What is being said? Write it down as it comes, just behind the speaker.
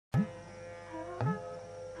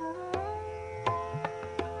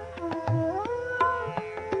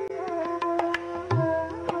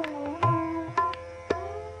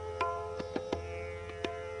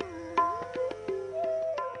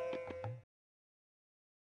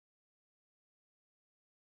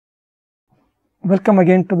Welcome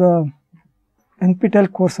again to the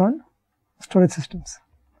NPTEL course on storage systems.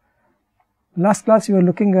 Last class you were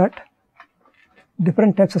looking at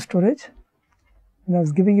different types of storage, and I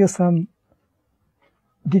was giving you some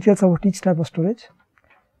details about each type of storage,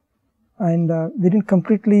 and we didn't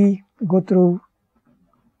completely go through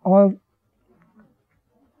all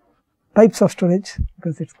types of storage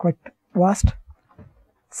because it's quite vast.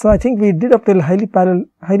 So I think we did up till highly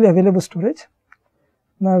available storage.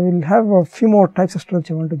 Now we will have a few more types of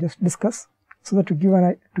storage I want to just discuss, so that to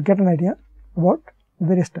get an idea about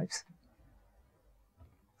various types.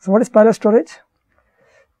 So what is parallel storage?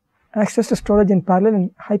 Access to storage in parallel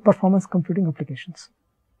in high performance computing applications.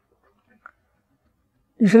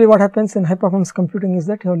 Usually what happens in high performance computing is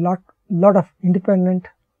that you have a lot of independent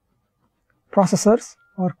processors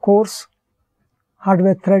or cores,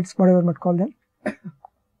 hardware threads, whatever you might call them,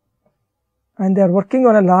 and they are working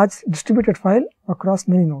on a large distributed file across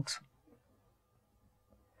many nodes.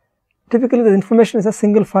 Typically the information is a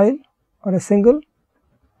single file or a single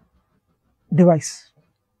device,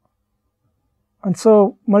 and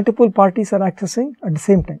so multiple parties are accessing at the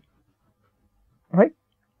same time, right?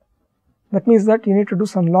 That means that you need to do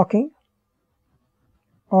some locking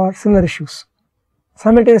or similar issues.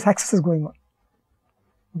 Simultaneous access is going on,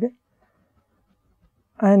 okay?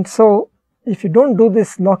 And so if you don't do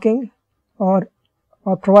this locking or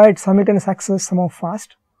provide simultaneous access somehow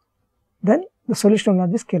fast, then the solution will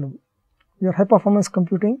not be scalable. Your high performance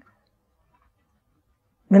computing,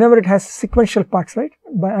 whenever it has sequential parts, right,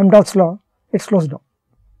 by Amdahl's law, it slows down,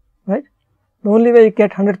 right? The only way you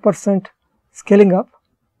get 100% scaling up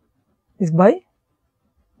is by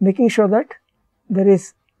making sure that there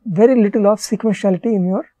is very little of sequentiality in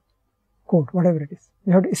your code, whatever it is.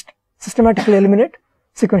 You have to systematically eliminate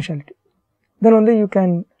sequentiality. Then only you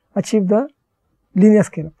can achieve the linear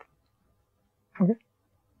scale up, okay?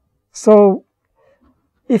 So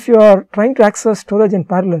if you are trying to access storage in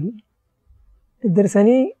parallel, if there is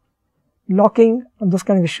any locking and those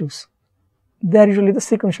kind of issues, they are usually the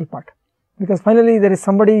sequential part, because finally there is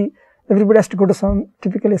somebody, everybody has to go to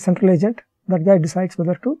typically a central agent. That guy decides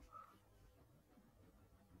whether to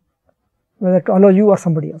allow you or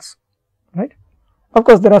somebody else, right? Of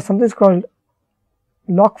course there are some things called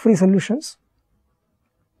lock free solutions,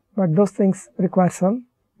 but those things require some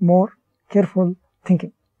more careful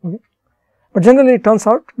thinking, okay? But generally it turns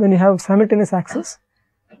out when you have simultaneous access,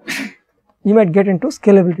 you might get into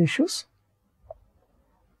scalability issues,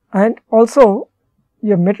 and also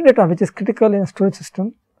your metadata, which is critical in a storage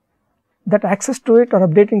system, that access to it or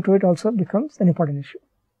updating to it also becomes an important issue,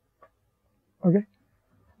 okay?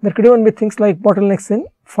 There could even be things like bottlenecks in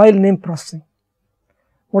file name processing.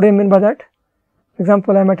 What do I mean by that? For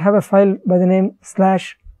example, I might have a file by the name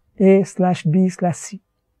 /a/b/c.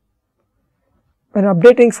 When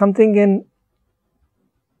updating something in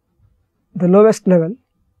the lowest level,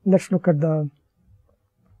 let's look at the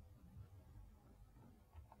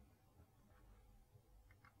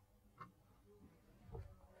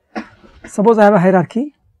suppose I have a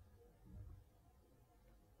hierarchy,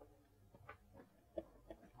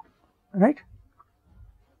 right?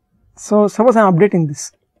 So suppose I am updating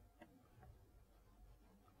this,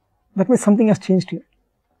 that means something has changed here.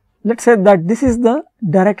 Let's say that this is the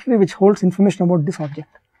directory which holds information about this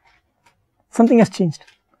object. Something has changed.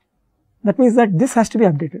 That means that this has to be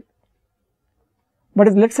updated. But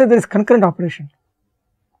if let's say there is concurrent operation,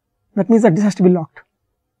 that means that this has to be locked,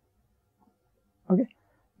 okay?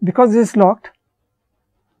 Because this is locked,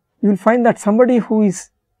 you will find that somebody who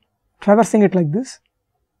is traversing it like this,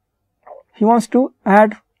 he wants to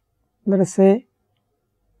add, let us say,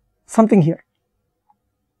 something here.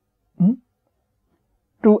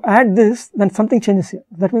 To add this, then something changes here.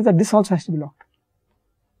 That means that this also has to be locked,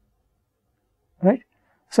 right?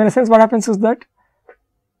 So in a sense what happens is that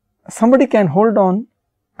somebody can hold on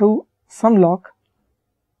to some lock,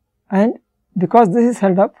 and because this is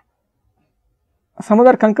held up, some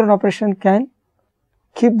other concurrent operation can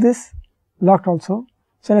keep this locked also.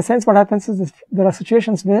 So in a sense what happens is this, there are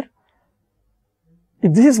situations where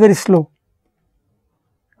if this is very slow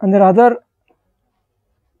and there are other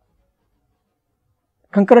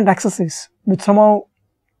concurrent accesses which somehow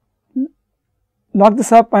lock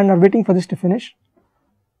this up and are waiting for this to finish,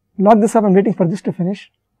 lock this up and waiting for this to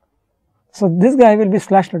finish. So this guy will be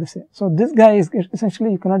slashed, let us say. So this guy is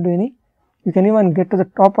essentially, you cannot do any, you can even get to the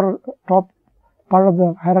top part of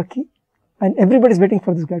the hierarchy, and everybody is waiting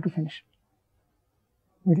for this guy to finish,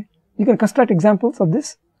 okay? You can construct examples of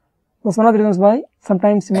this. That's one of the reasons why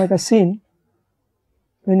sometimes you might have seen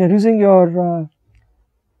when you are using your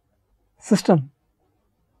system,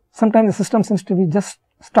 sometimes the system seems to be just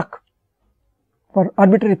stuck for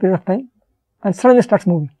arbitrary period of time, and suddenly starts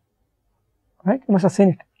moving, right? You must have seen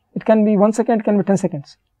it. It can be 1 second, it can be 10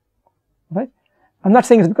 seconds, right? I'm not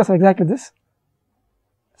saying it's because of exactly this.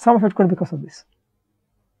 Some of it could be because of this,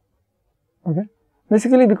 okay?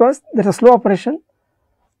 Basically because there's a slow operation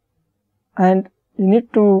and you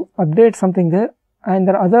need to update something there, and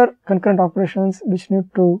there are other concurrent operations which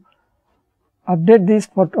need to update this.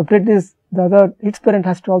 For to update this, the other its parent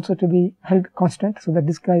has to also to be held constant, so that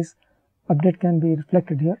this guy's update can be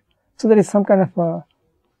reflected here. So there is some kind of a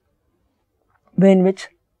way in which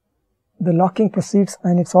the locking proceeds,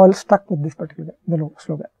 and it's all stuck with this particular the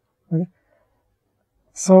slow guy. Okay.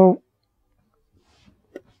 So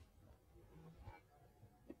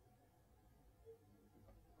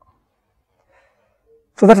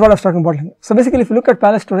that's what I was talking about. So basically, if you look at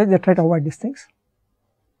parallel storage, they try to avoid these things.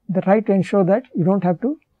 They try to ensure that you don't have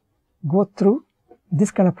to go through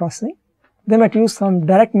this kind of processing. They might use some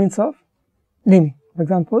direct means of naming. For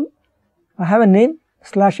example, I have a name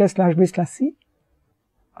 /a/b/c.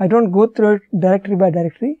 I don't go through it directory by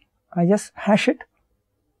directory. I just hash it.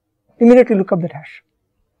 Immediately look up that hash.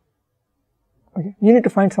 Okay. You need to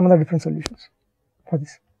find some other different solutions for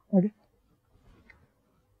this. Okay.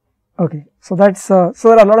 Okay. So that's so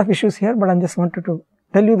there are a lot of issues here, but I just wanted to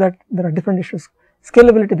tell you that there are different issues.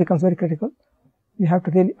 Scalability becomes very critical. You have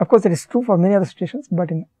to really, of course, it is true for many other situations, but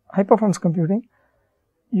in high performance computing,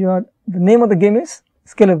 the name of the game is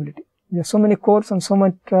scalability. You have so many cores and so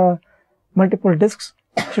much multiple disks,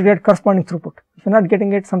 should get corresponding throughput. If you're not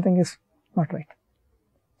getting it, something is not right.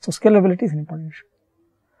 So scalability is an important issue.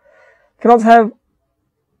 You can also have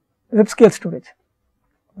web scale storage,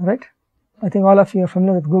 right? I think all of you are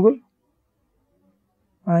familiar with Google,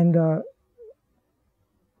 and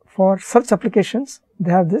for search applications,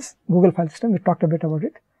 they have this Google file system. We talked a bit about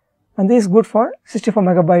it, and this is good for 64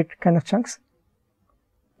 megabyte kind of chunks,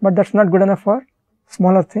 but that's not good enough for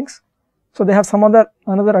smaller things. So they have some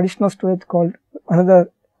another additional storage called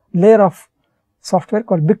another layer of software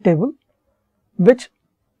called Bigtable, which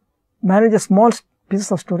manages small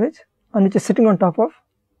pieces of storage and which is sitting on top of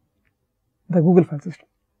the Google file system.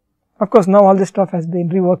 Of course, now all this stuff has been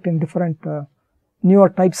reworked in different newer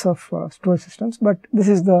types of storage systems, but this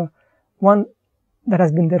is the one that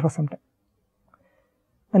has been there for some time.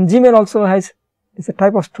 And Gmail also is a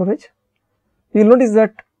type of storage. You will notice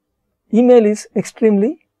that email is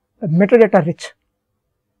extremely metadata rich,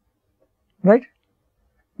 right?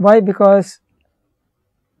 Why? Because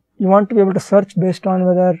you want to be able to search based on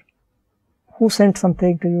whether who sent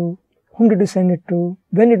something to you, whom did you send it to,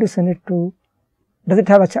 when did you send it to, does it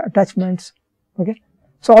have attachments, okay?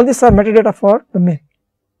 So all these are metadata for the mail.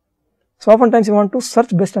 So oftentimes you want to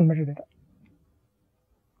search based on metadata,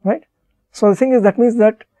 right? So the thing is, that means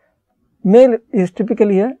that mail is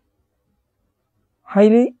typically a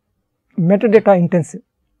highly metadata intensive.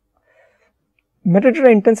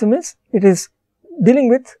 Metadata intensive means it is dealing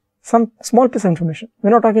with some small piece of information. We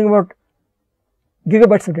are not talking about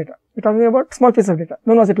gigabytes of data. We are talking about small piece of data.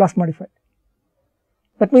 When was it last modified?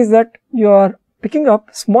 That means that you are picking up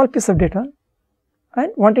small piece of data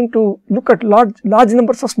and wanting to look at large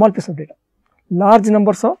numbers of small piece of data. Large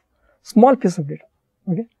numbers of small piece of data.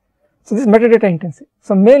 Okay. So this is metadata intensive.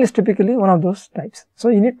 So mail is typically one of those types. So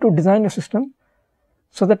you need to design a system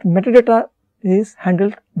so that metadata is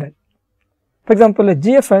handled well. For example, a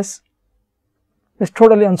GFS is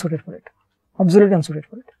totally unsuited for it, absolutely unsuited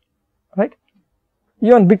for it, right?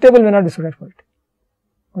 Even Bigtable may not be suited for it.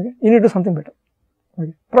 Okay, you need to do something better.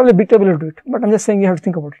 Okay, probably Bigtable will do it, but I'm just saying you have to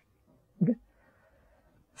think about it. Okay.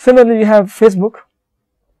 Similarly, you have Facebook.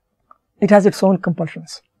 It has its own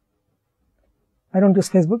compulsions. I don't use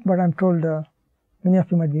Facebook, but I'm told many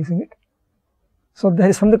of you might be using it. So there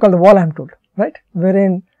is something called the wall, I'm told, right?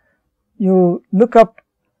 Wherein you look up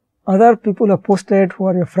other people who have posted, who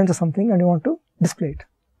are your friends or something, and you want to display it.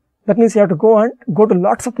 That means you have to go to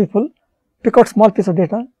lots of people, pick out small piece of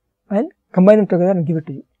data and combine them together and give it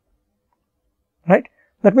to you, right?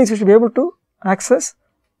 That means you should be able to access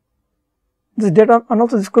this data, and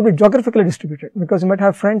also this could be geographically distributed, because you might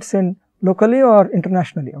have friends in locally or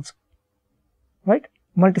internationally also, right?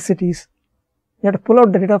 Multi-cities. You have to pull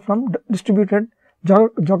out the data from distributed,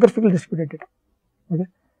 geographically distributed data, okay?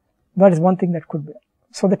 That is one thing that could be.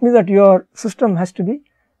 So that means that your system has to be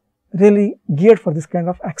really geared for this kind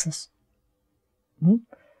of access.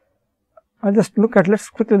 I'll just let's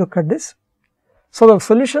quickly look at this. So the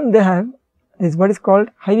solution they have is what is called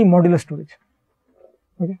highly modular storage.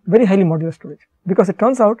 Okay, very highly modular storage, because it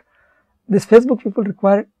turns out these Facebook people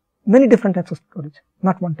require many different types of storage,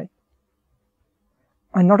 not one type.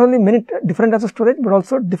 And not only many different types of storage, but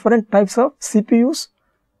also different types of CPUs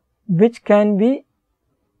which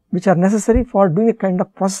are necessary for doing the kind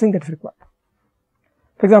of processing that is required.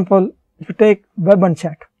 For example, if you take web and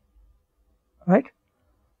chat, right?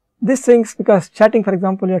 These things, because chatting, for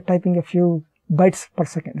example, you are typing a few bytes per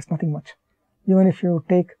second, it's nothing much. Even if you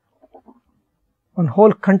take one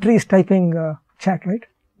whole country is typing chat, right?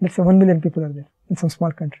 Let's say 1 million people are there in some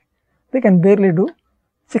small country. They can barely do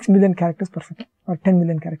 6 million characters per second or 10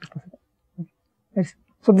 million characters per second. Okay.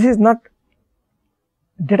 So this is not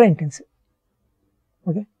data intensive.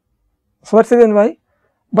 Okay. So that's the reason why,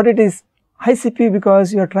 but it is high CPU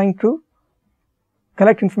because you are trying to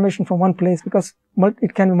collect information from one place, because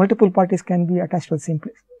it can be multiple parties can be attached to the same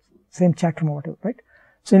place, same chat room or whatever, right?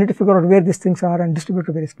 So you need to figure out where these things are and distribute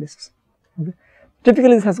to various places. Okay.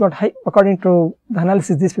 Typically, this has got high, according to the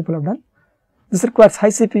analysis these people have done. This requires high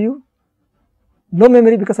CPU, low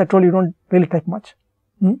memory, because I told you don't really type much.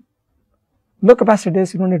 Low capacity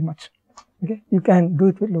disk, you don't need much. Okay, you can do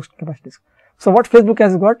it with low capacity disk. So what Facebook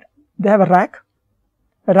has got, they have a rack.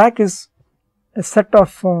 A rack is a set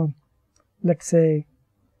of, let's say,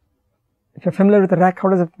 if you're familiar with a rack, how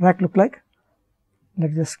does a rack look like?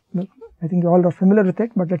 Let's just, I think you all are familiar with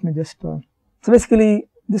it, but let me just, so basically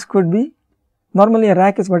this could be, normally a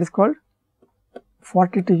rack is what is called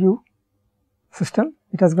 42U system.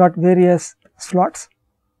 It has got various slots.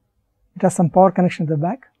 It has some power connection at the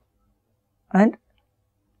back, and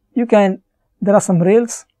you can, there are some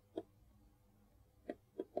rails,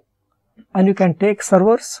 and you can take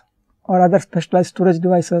servers or other specialized storage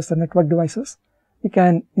devices or network devices. You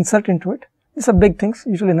can insert into it. These are big things,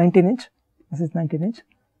 usually 19-inch. This is 19-inch,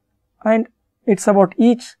 and it's about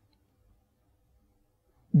each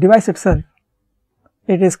device itself.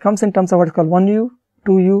 It is comes in terms of what is called 1U,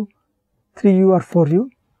 2U, 3U or 4U.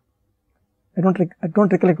 I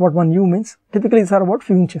don't recollect what 1U means. Typically, these are about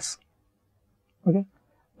few inches. Okay,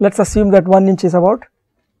 let's assume that 1 inch is about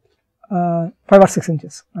 5 or 6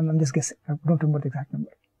 inches, and I'm just guessing. I don't remember the exact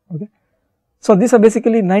number. Okay, so these are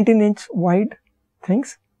basically 19-inch wide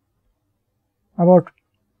things, about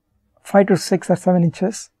 5 to 6 or 7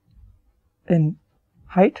 inches in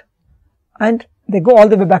height, and they go all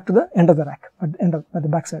the way back to the end of the rack, at the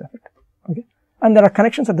back side of it. Okay, and there are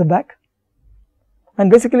connections at the back,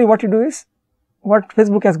 and basically what you do is, what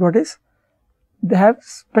Facebook has got is, they have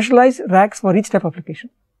specialized racks for each type of application.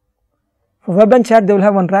 For web and chat, they will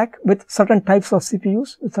have one rack with certain types of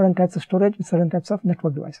CPUs, with certain types of storage, with certain types of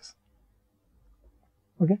network devices.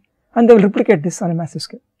 Okay, and they will replicate this on a massive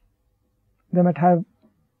scale. They might have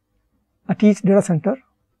at each data center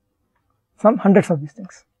some hundreds of these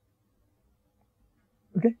things.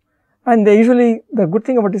 Okay, and they usually, the good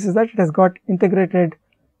thing about this is that it has got integrated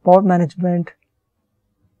power management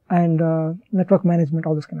and network management,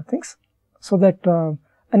 all those kind of things, so that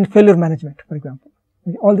and failure management, for example.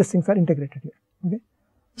 Okay, all these things are integrated here. Okay,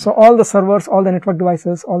 so all the servers, all the network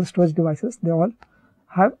devices, all the storage devices, they all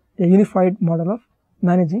have a unified model of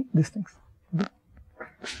managing these things. Okay.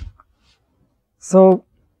 So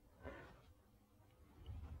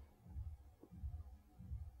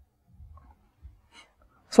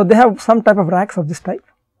they have some type of racks of this type.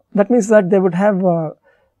 That means that they would have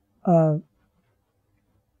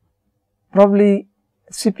probably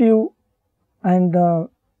CPU and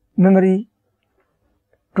memory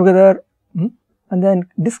together, and then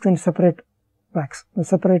disks in separate racks,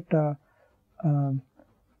 separate 2U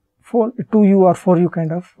or 4U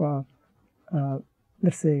kind of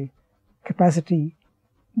let's say capacity.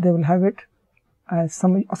 They will have it as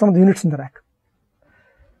some of the units in the rack.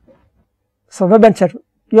 So web and chat,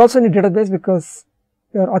 you also need database because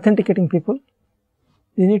you are authenticating people.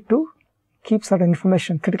 You need to keep certain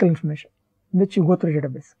information, critical information, which you go through a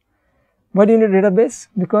database. Why do you need a database?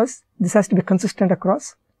 Because this has to be consistent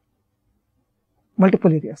across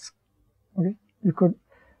multiple areas. Okay, you could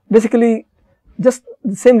basically, just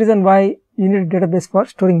the same reason why you need a database for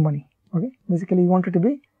storing money. Okay, basically you want it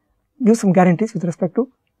to give some guarantees with respect to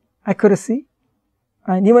accuracy,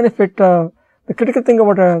 and even if it, the critical thing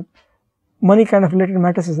about money kind of related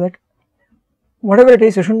matters is that whatever it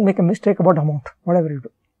is, you shouldn't make a mistake about amount, whatever you do,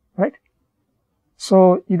 right?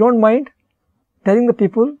 So you don't mind telling the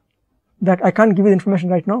people that I can't give you the information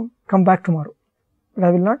right now, come back tomorrow, but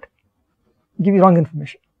I will not give you wrong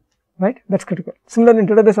information, right? That's critical. Similarly, in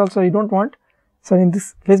database also, you don't want, so in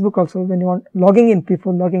this Facebook also, when you want logging in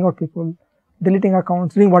people, logging out people, deleting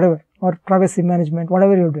accounts, doing whatever, or privacy management,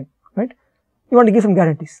 whatever you're doing, right? You want to give some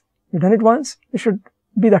guarantees. You've done it once, it should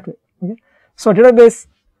be that way. Okay, so database,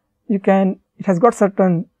 it has got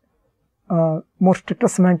certain more stricter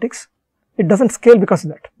semantics. It doesn't scale because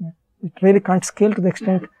of that. It really can't scale to the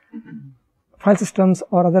extent file systems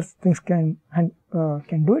or other things can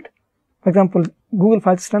do it. For example, Google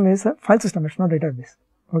file system is a file system, it's not a database.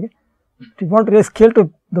 Okay, if you want to really scale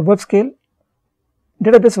to the web scale,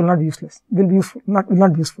 database will not be useless, will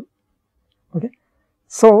not be useful. Okay.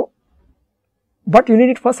 So, but you need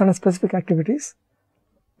it for certain specific activities,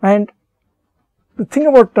 and the thing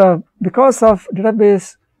about because of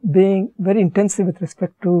database being very intensive with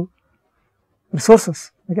respect to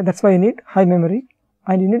resources, okay, that's why you need high memory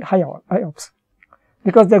and you need high IOPS,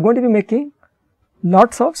 because they are going to be making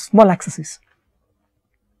lots of small accesses.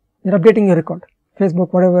 You are updating your record,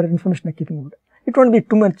 Facebook, whatever information they are keeping about it. It won't be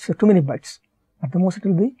too many bytes. At the most, it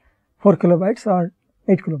will be 4 kilobytes or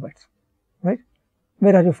 8 kilobytes, right?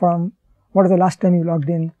 Where are you from? What is the last time you logged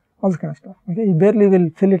in? All this kind of stuff. Okay, you barely will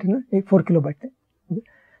fill it in a 4 kilobyte thing. Okay.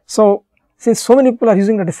 So, since so many people are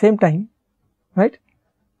using it at the same time, right?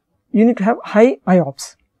 You need to have high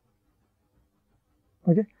IOPS.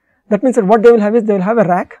 Okay, that means that what they will have is they will have a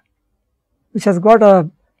rack which has got a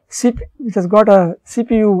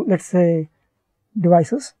CPU, let's say,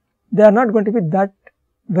 devices. They are not going to be that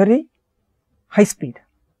very high speed.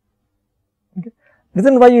 Okay.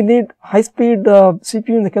 Reason why you need high speed CPU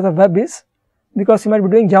in the case of web is because you might be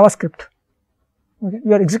doing JavaScript. Okay.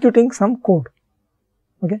 You are executing some code.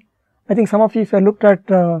 Okay. I think some of you, if you looked at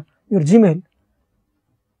your Gmail,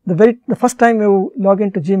 the first time you log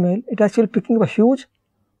into Gmail, it actually picking up a huge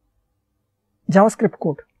JavaScript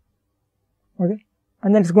code. Okay.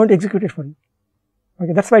 And then it's going to execute it for you.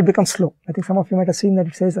 Okay. That's why it becomes slow. I think some of you might have seen that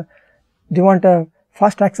it says, do you want a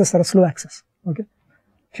fast access or a slow access? Okay.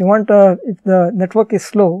 If you want, if the network is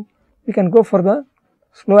slow, you can go for the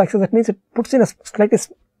slow access. That means it puts in a slightly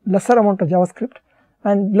lesser amount of JavaScript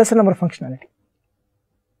and lesser number of functionality.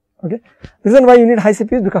 Okay. Reason why you need high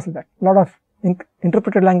CPU is because of that. A lot of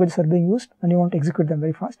interpreted languages are being used and you want to execute them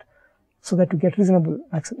very fast so that you get reasonable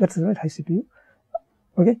access. That's the high CPU.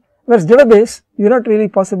 Okay. Whereas database, you're not really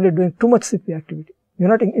possibly doing too much CPU activity. You're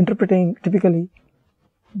not interpreting typically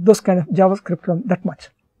those kind of JavaScript from that much.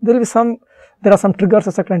 There are some triggers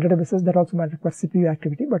or certain databases that also might require CPU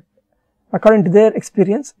activity, but according to their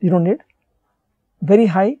experience, you don't need very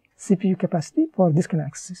high CPU capacity for this kind of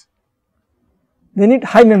accesses. They need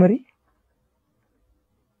high memory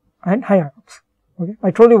and high IOPS. Okay.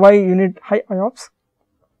 I told you why you need high IOPS.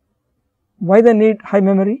 Why they need high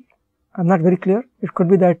memory, I'm not very clear. It could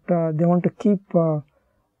be that they want to keep the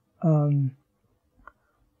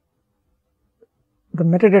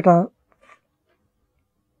metadata,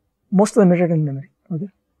 most of the metadata in memory. Okay.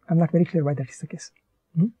 I'm not very clear why that is the case.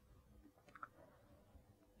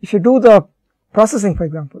 If you do the processing, for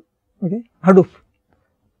example, okay, Hadoop.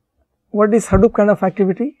 What is Hadoop kind of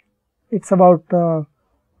activity? It's about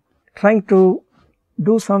trying to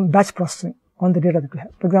do some batch processing on the data that we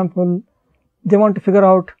have. For example, they want to figure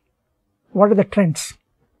out what are the trends.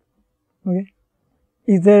 Okay,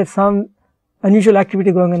 is there some unusual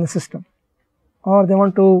activity going on in the system, or they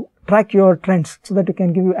want to track your trends so that you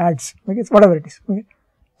can give you ads. Okay, it's whatever it is. Okay,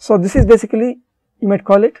 so this is basically, you might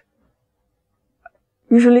call it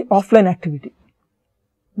usually offline activity.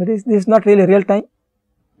 That is, this is not really real time.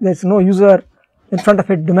 There is no user in front of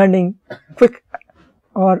it demanding quick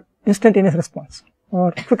or instantaneous response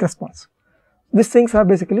or quick response. These things are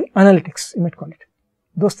basically analytics, you might call it.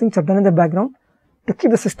 Those things are done in the background to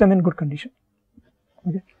keep the system in good condition.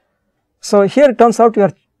 Okay. So here it turns out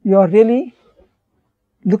you are really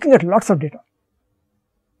looking at lots of data,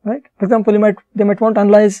 right? For example, they might want to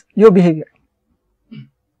analyze your behavior,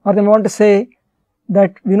 or they might want to say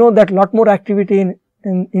that we know that a lot more activity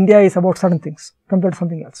in India is about certain things compared to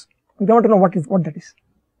something else. We want to know what that is.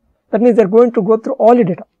 That means they are going to go through all your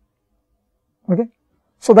data. Okay.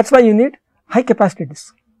 So that's why you need high capacity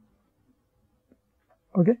disk.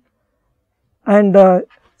 Okay. And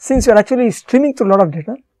since you are actually streaming through a lot of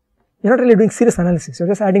data, you are not really doing serious analysis. You are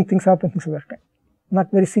just adding things up and things of that kind. Not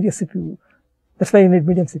very serious CPU. That's why you need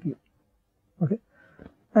medium CPU. Okay.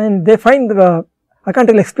 And they find I can't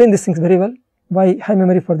really explain these things very well, why high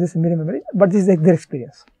memory for this and medium memory, but this is their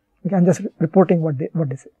experience. Okay. I'm just reporting what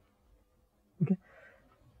they say. Okay.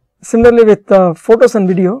 Similarly with photos and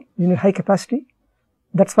video, you need high capacity.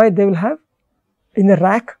 That's why they will have in a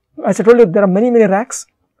rack. As I told you, there are many racks.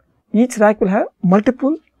 Each rack will have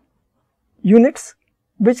multiple units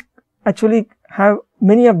which actually have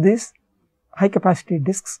many of these high capacity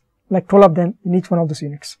disks, like 12 of them in each one of those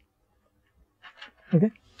units.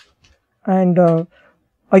 Okay. And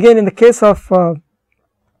again, in the case of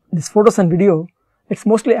this photos and video, it's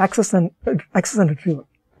mostly access and retrieval.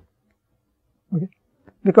 Okay.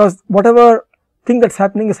 Because whatever thing that's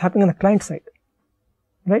happening is happening on the client side,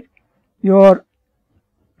 right? You're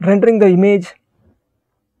rendering the image,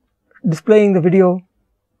 displaying the video,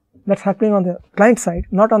 that's happening on the client side,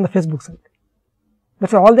 not on the Facebook side.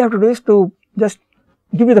 That's why all they have to do is to just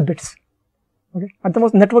give you the bits. Okay. At the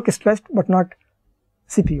most, network is stressed, but not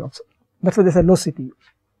CPU also. That's why they say low CPU.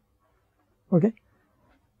 Okay.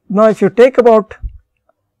 Now, if you take about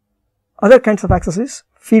other kinds of accesses,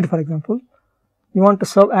 feed for example, you want to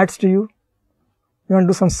serve ads to you, you want to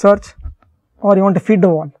do some search, or you want to feed the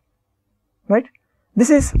wall, right? This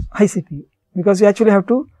is high CPU, because you actually have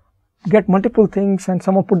to get multiple things and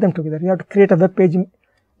somehow put them together. You have to create a web page,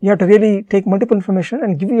 you have to really take multiple information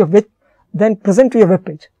and give you a web, then present to your web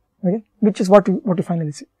page, okay, which is what you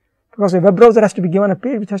finally see, because a web browser has to be given a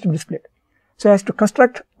page which has to be displayed. So it has to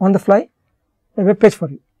construct on the fly a web page for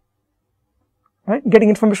you, right, getting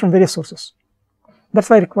information from various sources. That's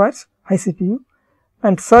why it requires high CPU.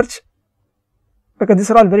 And search, because these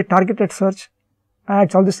are all very targeted search,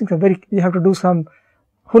 ads, all these things are very, you have to do some,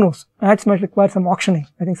 who knows, ads might require some auctioning.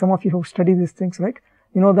 I think some of you who study these things, right,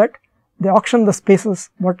 you know that they auction the spaces,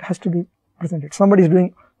 what has to be presented. Somebody is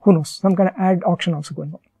doing, who knows, some kind of ad auction also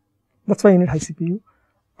going on. That's why you need high CPU.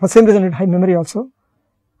 For the same reason you need high memory also.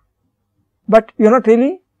 But you are not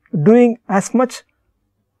really doing as much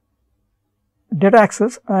data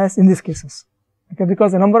access as in these cases, okay,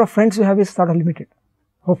 because the number of friends you have is sort of limited,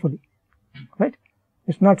 hopefully, right.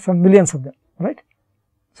 It's not some millions of them, right.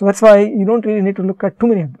 So that's why you don't really need to look at too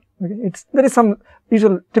many of them, okay. There is some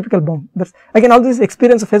usual typical bound. That's again all this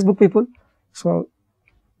experience of Facebook people, so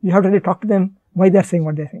you have to really talk to them why they are saying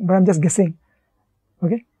what they are saying, but I'm just guessing,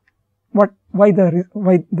 okay, why the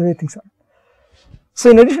way things are. So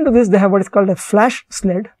in addition to this, they have what is called a flash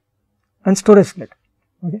sled and storage sled,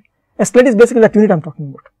 okay. A sled is basically that unit I'm talking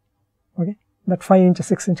about, okay, that 5-inch or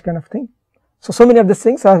 6-inch kind of thing. So many of these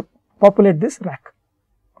things are populate this rack,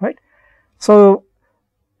 right. So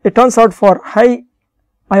it turns out for high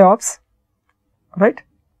IOPS, right,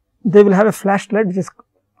 they will have a flash sled which is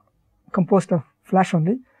composed of flash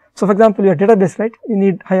only. So for example, your database, right, you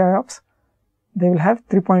need high IOPS, they will have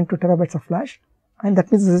 3.2 terabytes of flash, and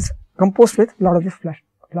that means this is composed with a lot of these flash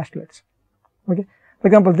sleds, okay. For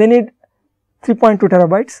example, they need 3.2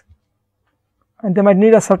 terabytes and they might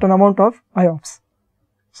need a certain amount of IOPS.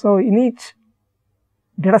 So in each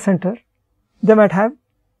data center, they might have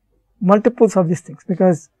multiples of these things,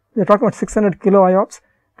 because they are talking about 600 kilo IOPS,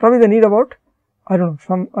 probably they need about, I don't know,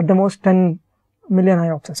 some at the most 10 million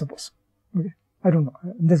IOPS I suppose, okay. I don't know,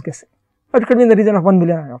 I'm just guessing, but it could be in the region of 1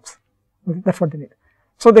 million IOPS, okay, that's what they need.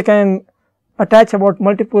 So they can attach about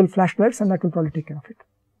multiple flash sleds and that will probably take care of it,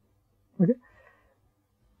 okay.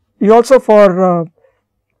 You also for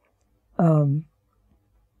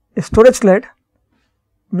a storage sled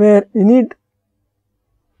where you need,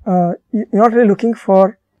 you are not really looking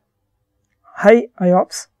for high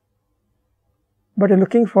IOPS, but you are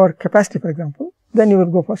looking for capacity for example, then you will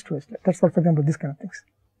go for storage sled. That is what for example these kind of things,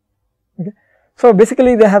 okay. So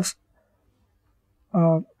basically they have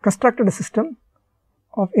constructed a system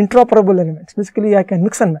of interoperable elements. Basically I can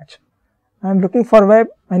mix and match. I am looking for web,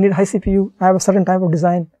 I need high CPU, I have a certain type of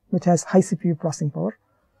design which has high CPU processing power,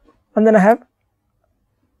 and then I have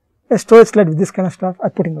a storage sled with this kind of stuff, I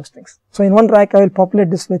put in those things. So in one rack I will populate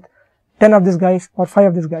this with 10 of these guys or 5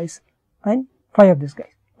 of these guys and 5 of these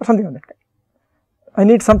guys or something of that kind. I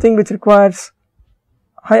need something which requires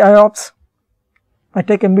high IOPS, I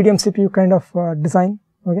take a medium CPU kind of design,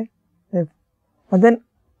 okay, and then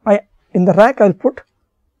in the rack I will put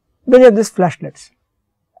many of these flash sleds.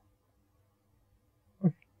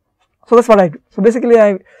 Okay. So that's what I do. So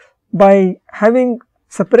basically by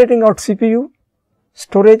separating out CPU,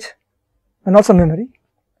 storage and also memory,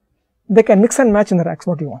 they can mix and match in the racks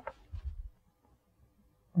what you want,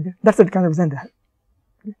 okay. That's the kind of design they have.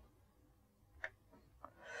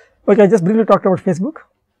 Okay, I just briefly talked about Facebook.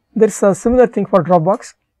 There is a similar thing for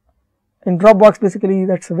Dropbox. In Dropbox basically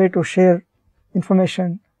that's a way to share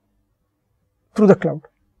information through the cloud,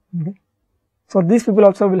 okay. So these people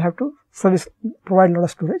also will have to provide a lot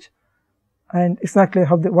of storage, and it's not clear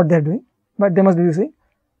what they are doing, but they must be using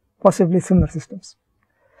possibly similar systems.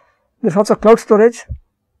 There is also cloud storage.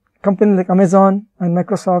 Companies like Amazon and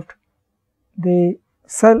Microsoft, they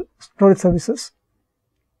sell storage services,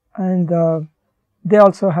 and they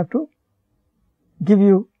also have to give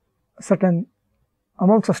you certain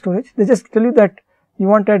amounts of storage. They just tell you that you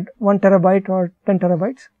wanted 1 terabyte or 10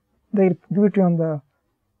 terabytes, they will give it to you on the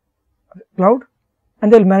cloud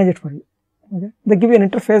and they will manage it for you, okay. They give you an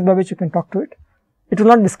interface by which you can talk to it. It will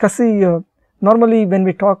not discuss normally when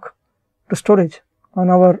we talk to storage on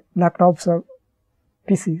our laptops or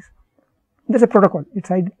PCs, there is a protocol, it's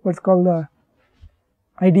what's called the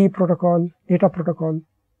IDE protocol, data protocol,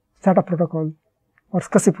 SATA protocol or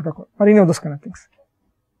SCSI protocol or any of those kind of things.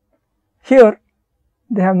 Here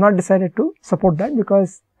they have not decided to support that,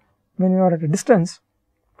 because when you are at a distance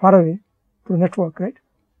far away through network, right,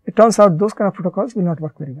 it turns out those kind of protocols will not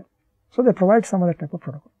work very well. So they provide some other type of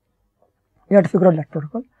protocol. You have to figure out that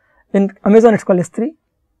protocol. In Amazon it's called S3,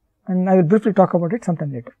 and I will briefly talk about it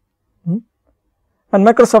sometime later. And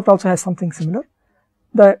Microsoft also has something similar.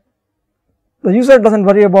 The user doesn't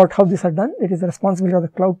worry about how these are done. It is the responsibility of the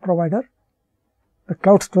cloud provider, the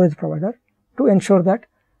cloud storage provider, to ensure that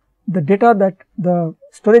the data that the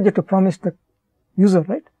storage that you promised the user,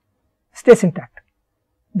 right, stays intact.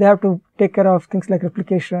 They have to take care of things like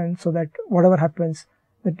replication, so that whatever happens,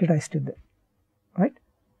 the data is still there, right.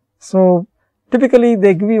 So typically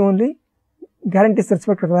they give you only guarantees with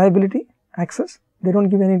respect to reliability, access. They don't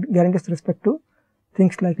give any guarantees with respect to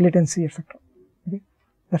things like latency, etc. Okay,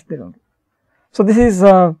 that's their only. So this is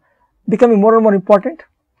becoming more and more important,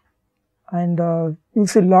 and you'll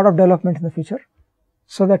see a lot of development in the future.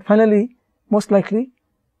 So that finally, most likely,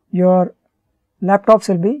 your laptops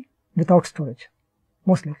will be without storage,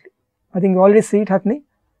 most likely. I think you already see it happening.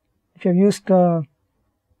 If you have used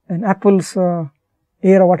an Apple's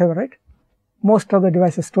Air or whatever, right, most of the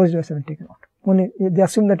devices, storage devices have been taken out. Only they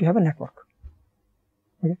assume that you have a network.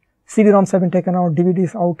 Okay, CD-ROMs have been taken out,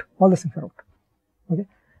 DVDs out, all the things are out. Okay,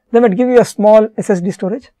 they might give you a small SSD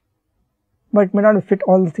storage, but it may not fit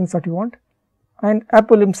all the things that you want. And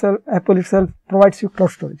Apple itself provides you cloud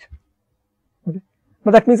storage. Okay,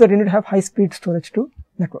 but that means that you need to have high-speed storage to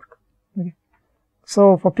network. Okay,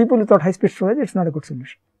 so for people without high-speed storage, it's not a good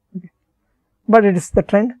solution. Okay, but it is the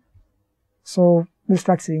trend. So we'll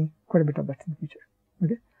start seeing quite a bit of that in the future.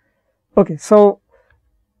 Okay, okay. So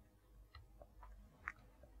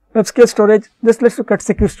web scale storage. Just let's look at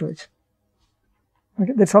secure storage.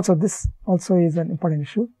 Okay, this also is an important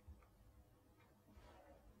issue.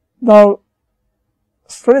 Now,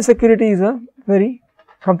 storage security is a very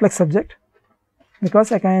complex subject,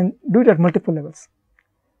 because I can do it at multiple levels.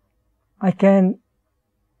 I can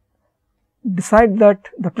decide that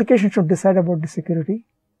the application should decide about the security,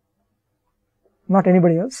 not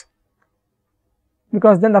anybody else,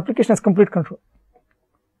 because then the application has complete control.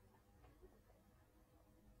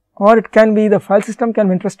 Or it can be the file system can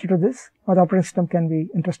be interested to this, or the operating system can be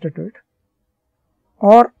interested to it,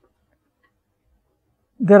 or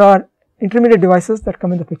there are intermediate devices that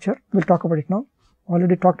come in the picture. We'll talk about it now.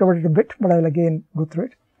 Already talked about it a bit, but I will again go through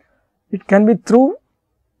it. It can be through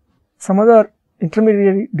some other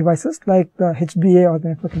intermediary devices like the HBA or the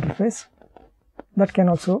network interface that can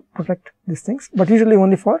also protect these things, but usually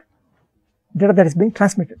only for data that is being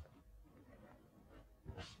transmitted.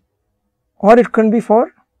 Or it can be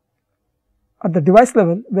for at the device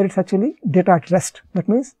level where it's actually data at rest. That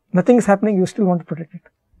means nothing is happening, you still want to protect it.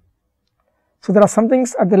 So there are some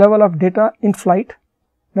things at the level of data in flight,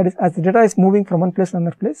 that is, as the data is moving from one place to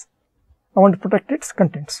another place, I want to protect its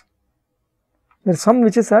contents. There is some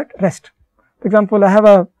which is at rest. For example, I have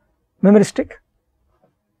a memory stick.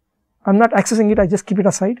 I am not accessing it, I just keep it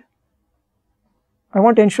aside. I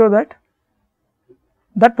want to ensure that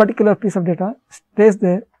that particular piece of data stays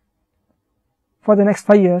there for the next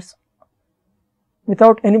 5 years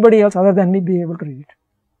without anybody else other than me being able to read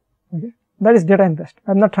it. Okay, that is data in rest.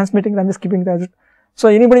 I am not transmitting it, I am just keeping it as it. So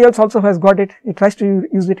anybody else also has got it, it tries to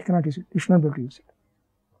use it, it cannot use it, you should not be able to use it.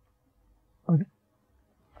 Okay,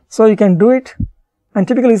 so you can do it, and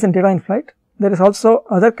typically it's in data in flight. There is also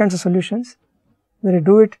other kinds of solutions where you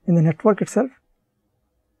do it in the network itself,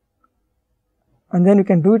 and then you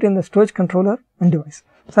can do it in the storage controller and device.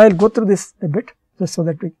 So I will go through this a bit just so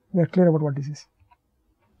that we are clear about what this is.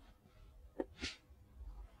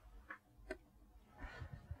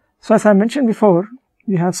 So as I mentioned before,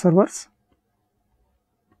 you have servers,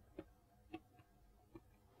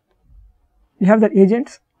 you have the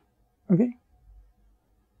agents. Okay,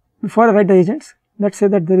 before I write the agents, let's say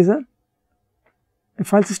that there is a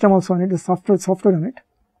file system also on it, the software on it.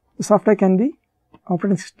 The software can be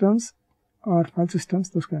operating systems or file systems,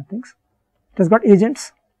 those kind of things. It has got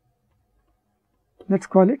agents, let's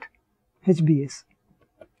call it HBAs,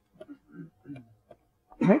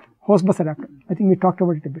 right, host bus adapter. I think we talked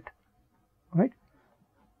about it a bit, right,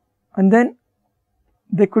 and then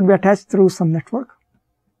they could be attached through some network,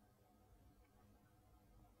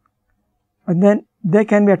 and then they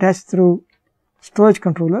can be attached through storage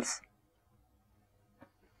controllers,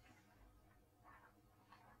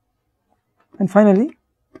 and finally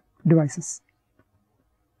devices.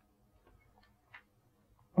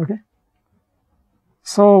 Okay,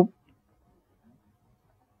 so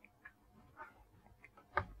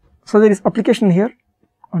there is application here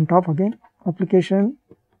on top, again application,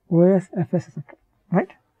 OS, FS, etc. Right?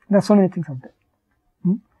 There are so many things out there.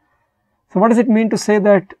 So what does it mean to say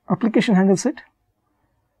that application handles it?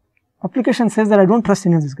 Application says that I don't trust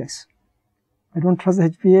any of these guys. I don't trust the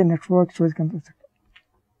HBA, network, storage controller, etc.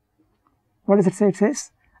 What does it say? It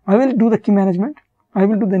says I will do the key management, I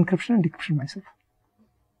will do the encryption and decryption myself.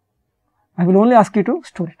 I will only ask you to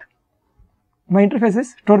store it. My interface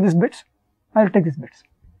is store these bits, I will take these bits.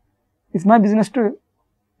 It's my business to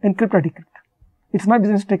encrypt or decrypt. It's my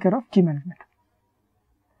business to take care of key management.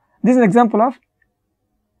 This is an example of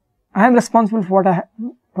I am responsible for what I have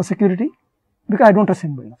for security because I don't trust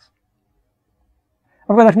anybody else.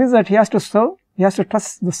 Okay, that means that he has to serve, he has to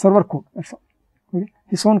trust the server code, that's all. Okay.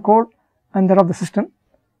 His own code and that of the system,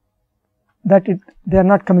 that they are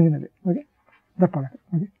not coming in the way. Okay, that part of it.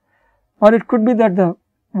 Okay. Or it could be that the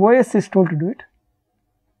OS is told to do it.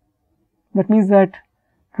 That means that,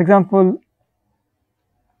 for example,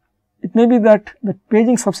 it may be that the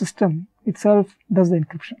paging subsystem itself does the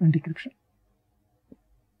encryption and decryption.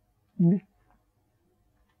 Okay.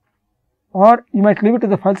 Or you might leave it to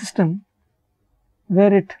the file system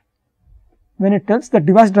where when it tells the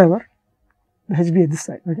device driver, the HBA this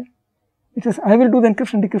side, okay, it says I will do the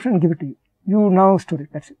encryption, decryption and give it to you. You now store it,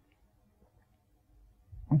 that's it.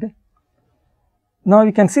 Okay. Now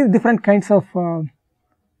you can see different kinds of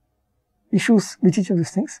issues with each of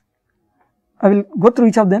these things. I will go through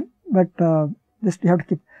each of them, but just you have to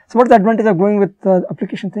keep. So what is the advantage of going with the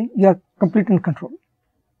application thing? You are completely in control,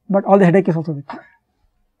 but all the headache is also with you.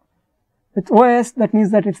 With OS, that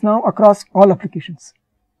means that it's now across all applications.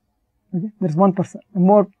 Okay, there is one person.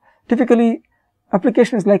 More typically,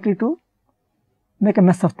 application is likely to make a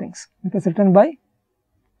mess of things because it's written by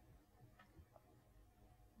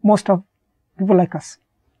most of people like us.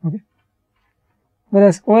 Okay,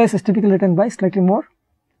 whereas OS is typically written by slightly more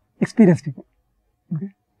experienced people.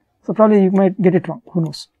 Okay, so probably you might get it wrong. Who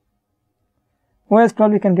knows? OS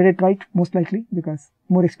probably can get it right most likely because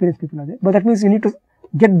more experienced people are there. But that means you need to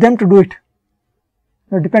get them to do it.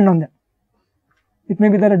 You depend on them. It may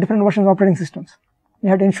be there are different versions of operating systems. You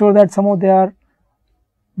have to ensure that somehow they are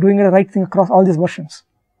doing the right thing across all these versions.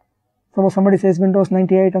 Suppose somebody says Windows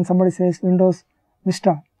 98 and somebody says Windows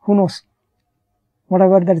Vista. Who knows?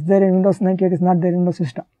 Whatever that is there in Windows 98 is not there in Windows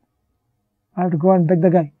Vista. I have to go and beg the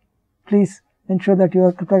guy. Please ensure that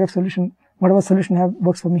your cryptographic solution, whatever solution you have,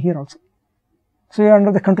 works for me here also. So you are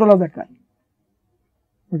under the control of that guy.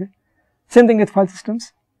 Okay. Same thing with file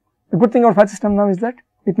systems. The good thing about file system now is that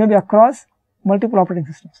it may be across multiple operating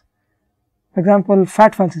systems. For example,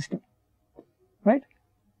 FAT file system, right?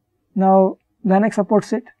 Now Linux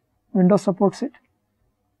supports it, Windows supports it,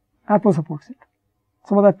 Apple supports it.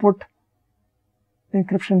 Some of that put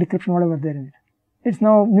encryption, decryption, whatever there in it. It's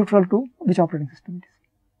now neutral to which operating system it is.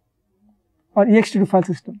 Or ext2 file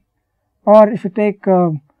system. Or if you take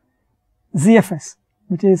ZFS,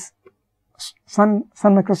 which is Sun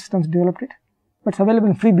Microsystems developed it, but it's available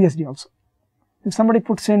in FreeBSD also. If somebody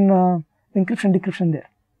puts in encryption, decryption there,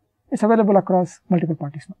 it's available across multiple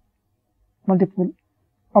parties now, multiple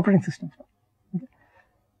operating systems now. Okay.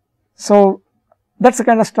 So that's the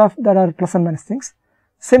kind of stuff that are plus and minus things.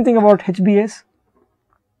 Same thing about HBAs.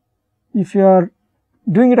 If you are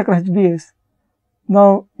doing it across HBAs,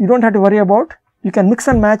 now you don't have to worry about, you can mix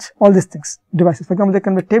and match all these things, devices. For example, there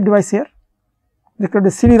can be a tape device here, there could be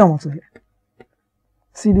a CD-ROM also here.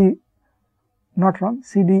 CD, not ROM,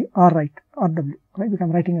 CD-R write, RW, right, because I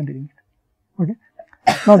am writing and reading it. Okay.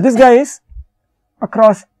 Now this guy is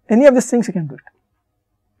across any of these things you can do it,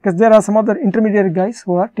 because there are some other intermediary guys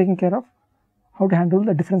who are taking care of how to handle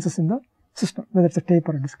the differences in the system, whether it's a tape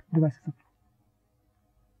or a disk device.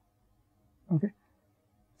 Okay.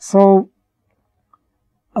 So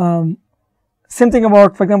same thing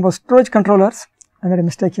about, for example, storage controllers. I made a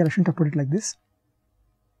mistake here, I shouldn't have put it like this.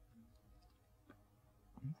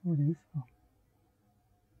 What is this? Oh.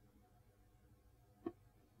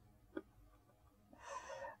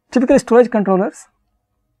 Typically storage controllers,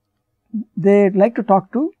 they like to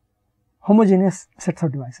talk to homogeneous sets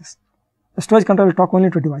of devices. The storage controller will talk only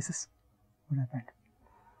to devices. What I find.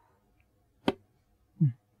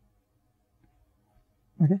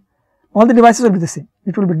 Okay. All the devices will be the same.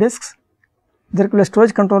 It will be disks. There will be a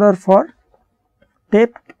storage controller for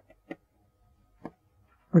tape.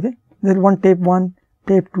 Okay. There is one tape 1,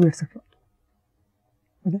 tape 2, etc.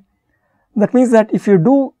 Okay. That means that if you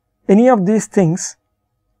do any of these things,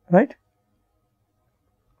 right,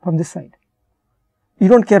 from this side, you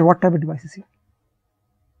don't care what type of device is here.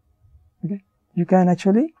 Okay. You can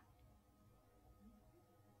actually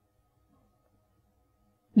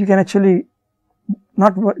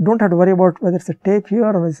don't have to worry about whether it's a tape here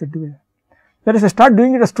or whether it's a device. Whereas if you start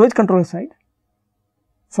doing it a storage controller side,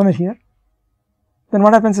 somewhere here, then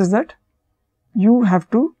what happens is that you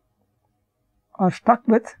are stuck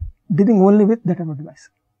with dealing only with that type of device.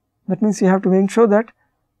 That means you have to make sure that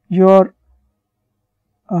your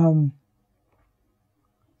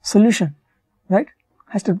solution, right,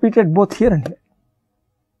 has to be repeated both here and here.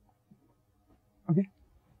 Okay.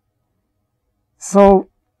 So,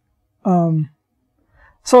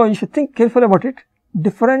 so if you think carefully about it,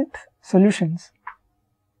 different solutions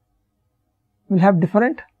will have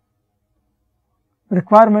different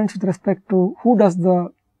requirements with respect to who does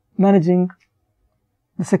the managing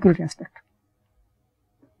the security aspect,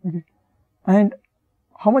 okay, and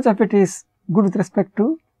how much of it is good with respect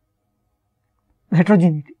to the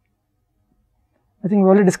heterogeneity. I think we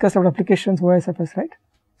already discussed about applications, OSFS, right?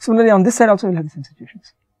 Similarly, on this side also we will have the same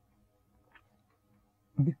situations.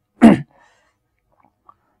 Okay.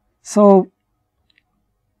 So,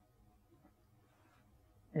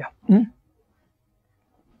 yeah.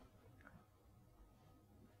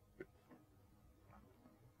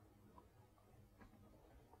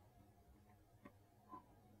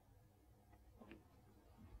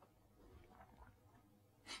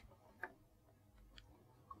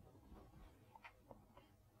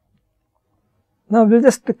 Now, we will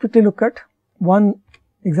just quickly look at one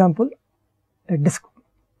example, a disk.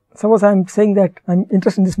 Suppose I am saying that I am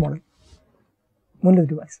interested in this model, only the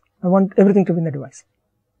device. I want everything to be in the device.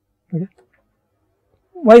 Okay.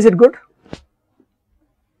 Why is it good?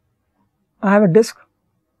 I have a disk,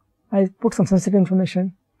 I put some sensitive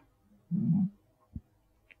information,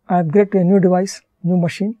 I upgrade to a new device, new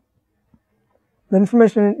machine. The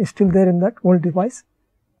information is still there in that old device.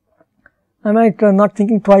 I might not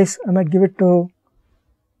thinking twice, I might give it to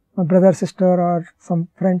my brother, sister, or some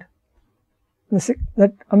friend.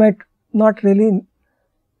 That I might not really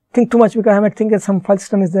think too much, because I might think that some file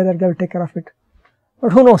system is there that I will take care of it.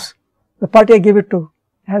 But who knows? The party I give it to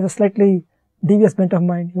has a slightly devious bent of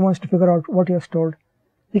mind. He wants to figure out what you have stored.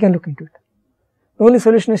 He can look into it. The only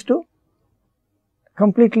solution is to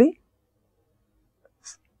completely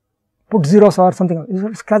put zeros or something else.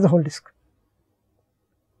 You scratch the whole disk.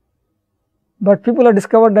 But people have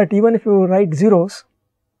discovered that even if you write zeros,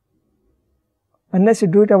 unless you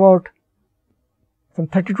do it about some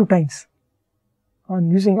 32 times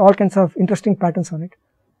on using all kinds of interesting patterns on it,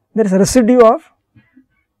 there is a residue of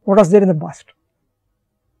what was there in the past.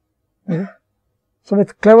 Okay. So,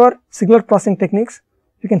 with clever signal processing techniques,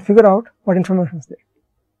 you can figure out what information is there.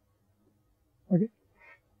 Okay.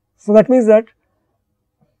 So, that means that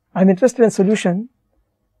I am interested in a solution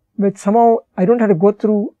which somehow I do not have to go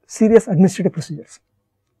through serious administrative procedures.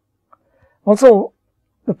 Also,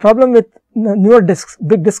 the problem with newer disks,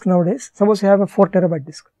 big disks nowadays, suppose you have a 4 terabyte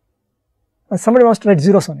disk and somebody wants to write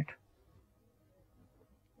zeros on it.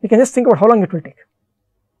 You can just think about how long it will take,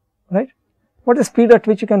 right? What is the speed at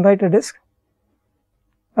which you can write a disk?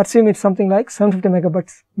 Assume it's something like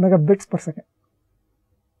 750 megabits per second.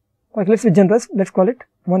 Like, let's be generous, let's call it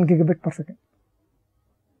 1 gigabit per second.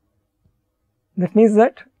 That means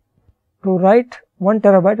that to write 1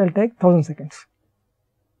 terabyte will take 1000 seconds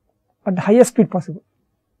at the highest speed possible.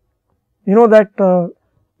 You know that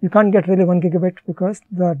you can't get really 1 gigabit because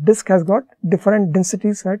the disk has got different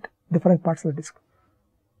densities at different parts of the disk.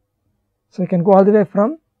 So, you can go all the way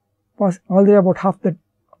from all the way about half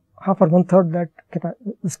or 1/3 that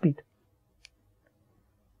the speed.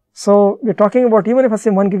 So, we are talking about, even if I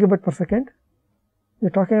say 1 gigabit per second, we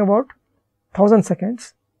are talking about 1000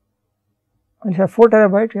 seconds, and if you have 4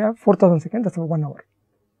 terabyte, you have 4000 seconds, that is 1 hour.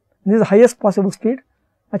 This is the highest possible speed.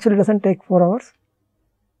 Actually, it does not take 4 hours.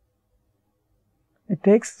 It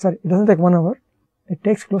takes, it does not take 1 hour, it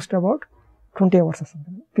takes close to about 20 hours or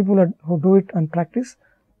something. People who do it and practice,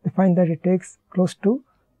 they find that it takes close to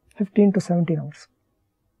 15 to 17 hours.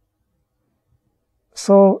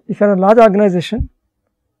 So, if you are a large organization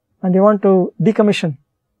and you want to decommission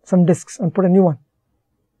some disks and put a new one,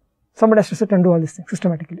 somebody has to sit and do all these things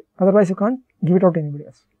systematically, otherwise you can't give it out to anybody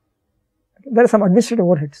else. Okay. There are some administrative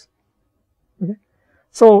overheads. Okay.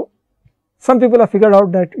 So, some people have figured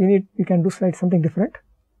out that you can do something different,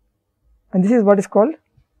 and this is what is called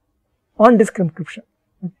on disk encryption.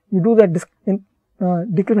 You do that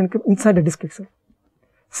decryption inside the disk itself.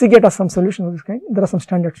 Seagate has some solution of this kind. There are some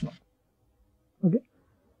standards now. Okay.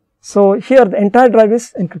 So, here the entire drive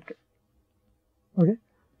is encrypted. Okay.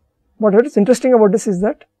 But what is interesting about this is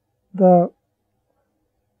that the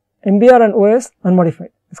MBR and OS unmodified,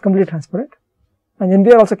 it is completely transparent, and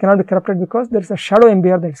MBR also cannot be corrupted because there is a shadow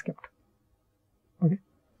MBR that is kept. Okay.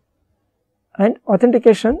 And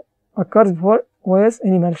authentication occurs before OS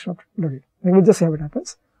any malicious not loaded. We will just see how it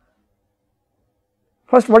happens.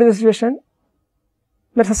 First, what is the situation?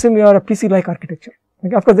 Let us assume you are a PC-like architecture.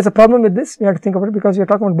 Okay. Of course, there is a problem with this, we have to think about it because we are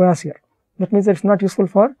talking about BIOS here. That means that it is not useful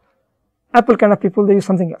for Apple kind of people, they use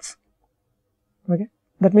something else. Okay.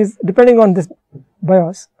 That means depending on this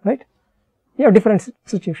BIOS, right, you have different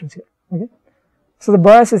situations here. Okay. So, the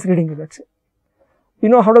BIOS is reading it, let us say. you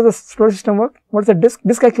know how does the storage system work? What is a disk?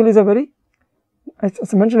 Disk actually is a very,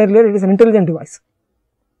 as I mentioned earlier, it is an intelligent device.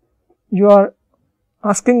 You are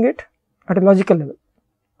asking it at a logical level.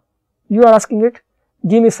 You are asking it,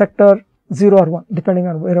 give me sector 0 or 1, depending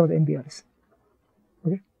on wherever the MBR is.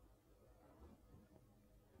 Okay.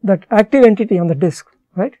 That active entity on the disk,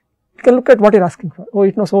 right? You can look at what you're asking for. Oh,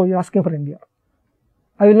 it knows, oh, you're asking for MBR.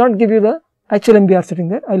 I will not give you the actual MBR sitting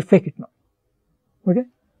there, I will fake it now. Okay.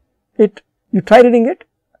 You try reading it,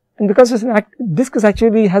 and because it's disk is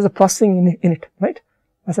actually has a processing in it, right?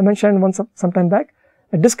 As I mentioned some time back,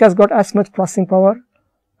 a disk has got as much processing power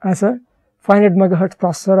as a 500 megahertz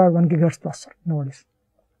processor or 1 gigahertz processor nowadays.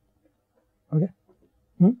 Okay.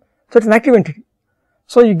 So it's an active entity.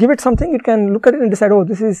 So you give it something, it can look at it and decide, oh,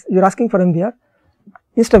 this is, you're asking for MBR.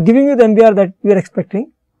 Instead of giving you the MBR that we are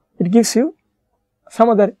expecting, it gives you some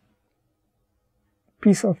other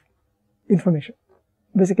piece of information,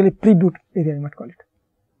 basically pre-boot area, you might call it.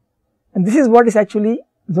 And this is what is actually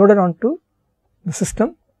loaded onto the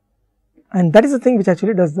system, and that is the thing which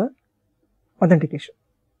actually does the authentication.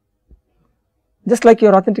 Just like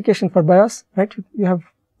your authentication for BIOS, right? You have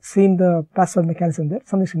seen the password mechanism there,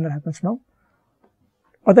 something similar happens now.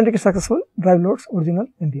 Authenticate successful, drive loads, original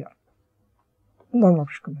MBR. Normal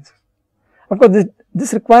operation commences. Of course,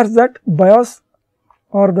 this requires that BIOS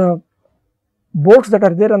or the boards that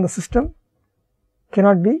are there on the system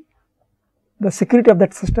cannot be, the security of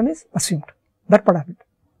that system is assumed, that part of it.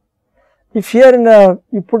 If here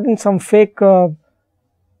you put in some fake cards,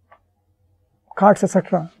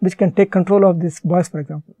 etc., which can take control of this BIOS, for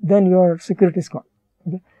example, then your security is gone.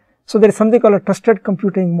 Okay. So there is something called a trusted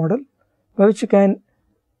computing model, by which you can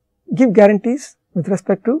give guarantees with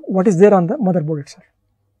respect to what is there on the motherboard itself.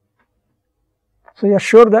 So you are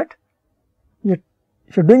sure that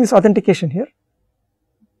if you are doing this authentication here,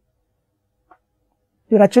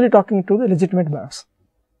 you are actually talking to the legitimate BIOS.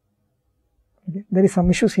 Okay. There is some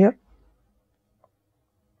issues here,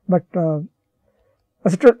 but all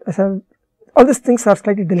these things are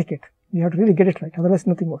slightly delicate. You have to really get it right, otherwise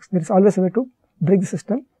nothing works. There is always a way to break the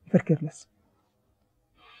system if you are careless.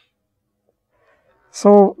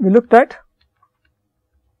 So we looked at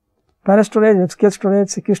parent storage, web scale storage,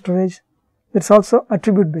 secure storage. There is also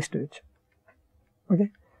attribute based storage. Okay.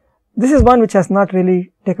 This is one which has not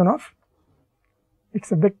really taken off. It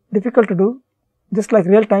is a bit difficult to do, just like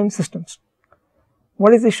real time systems.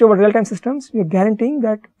 What is the issue about real time systems? You are guaranteeing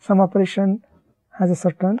that some operation has a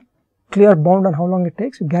certain clear bound on how long it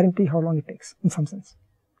takes. You guarantee how long it takes in some sense.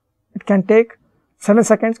 It can take 7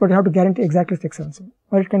 seconds, but you have to guarantee exactly it takes 7 seconds.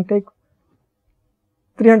 Or it can take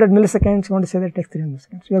 300 milliseconds, you want to say that it takes 300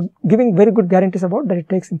 milliseconds. You are giving very good guarantees about that it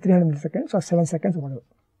takes in 300 milliseconds or 7 seconds or whatever.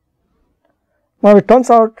 Now it turns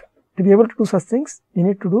out to be able to do such things, you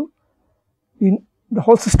need to do, the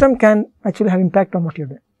whole system can actually have impact on what you are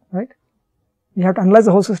doing, right? You have to analyze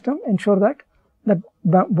the whole system, ensure that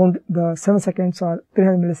bound, the 7 seconds or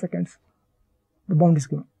 300 milliseconds, the bound is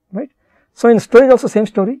given, right? So in storage also same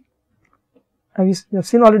story. You have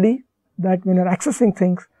seen already that when you are accessing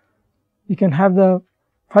things, you can have the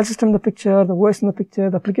file system in the picture, the OS in the picture,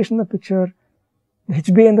 the application in the picture, the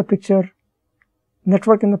HBA in the picture,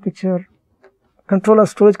 network in the picture, controller,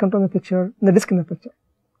 storage control in the picture, and the disk in the picture.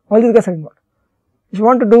 All these guys are involved. If you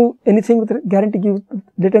want to do anything with guarantee give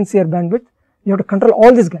latency or bandwidth, you have to control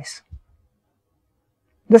all these guys.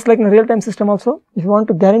 Just like in a real time system also, if you want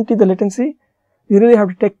to guarantee the latency, you really have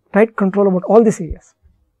to take tight control about all these areas.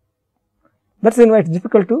 That's why it's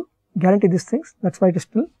difficult to guarantee these things. That's why it is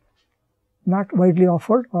still not widely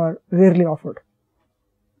offered or rarely offered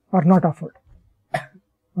or not offered.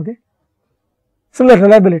 Okay. Similar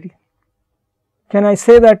reliability. Can I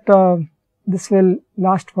say that this will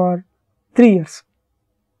last for 3 years?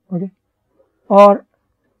 Okay. Or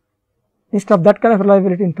instead of that kind of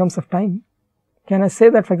reliability in terms of time, can I say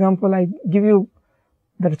that, for example, I give you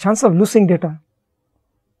that the chance of losing data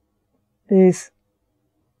is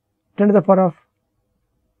 10 to the power of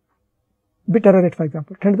bit error rate, for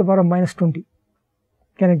example, 10 to the power of minus 20.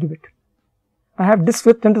 Can I give it? I have disk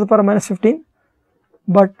with 10 to the power of minus 15,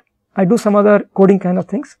 but I do some other coding kind of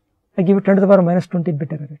things. I give it 10 to the power of minus 20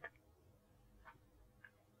 bit error rate.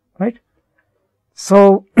 Right?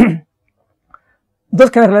 So, those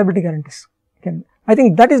kind of reliability guarantees. I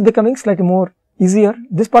think that is becoming slightly more easier.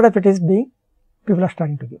 This part of it is being, people are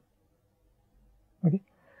starting to give. Okay.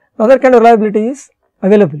 The other kind of reliability is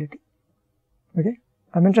availability. Okay.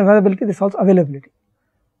 I mentioned reliability, there is also availability.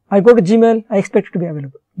 I go to Gmail, I expect it to be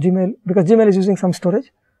available. Gmail, because Gmail is using some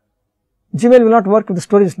storage. Gmail will not work if the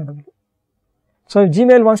storage is not available. So, if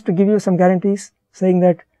Gmail wants to give you some guarantees saying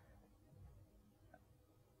that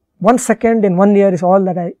 1 second in 1 year is all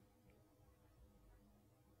that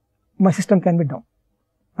my system can be down.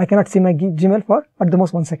 I cannot see my Gmail for at the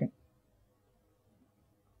most 1 second.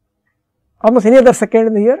 Almost any other second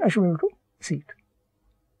in the year I should be able to see it.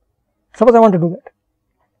 Suppose I want to do that.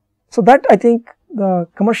 So that I think the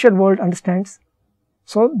commercial world understands.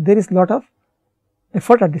 So there is a lot of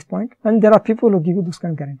effort at this point, and there are people who give you those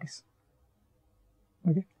kind of guarantees.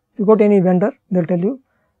 Okay. If you go to any vendor, they will tell you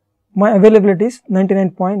my availability is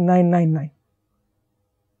 99.999.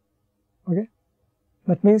 Okay.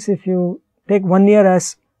 That means if you take 1 year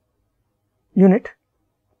as unit,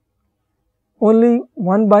 only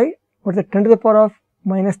 1 by what is the 10 to the power of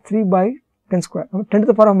minus 3 by 10 square, 10 to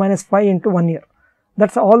the power of minus 5 into 1 year.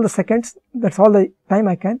 That's all the seconds, that's all the time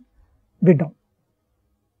I can bid down.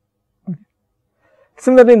 Okay.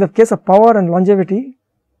 Similarly, in the case of power and longevity,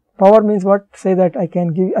 power means what? Say that I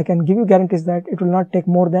can give you guarantees that it will not take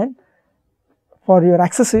more than, for your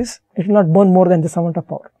accesses, it will not burn more than this amount of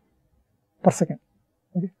power per second.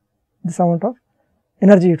 Okay. This amount of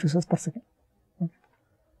energy it uses per second. Okay.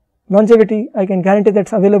 Longevity, I can guarantee that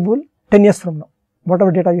it's available 10 years from now.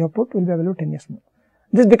 Whatever data you have put will be available 10 years from now.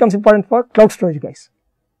 This becomes important for cloud storage guys.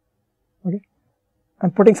 Okay.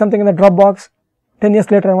 I'm putting something in the Dropbox, 10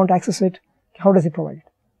 years later I want to access it, how does it provide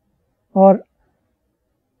it? Or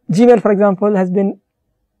Gmail, for example, has been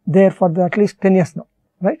there for at least 10 years now,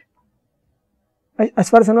 right? As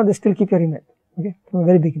far as I know, they still keep your email, okay, from the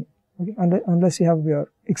very beginning, okay, unless you have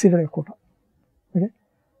exceeded your quota, okay.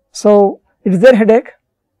 So it is their headache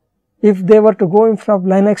if they were to go in from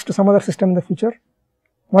Linux to some other system in the future,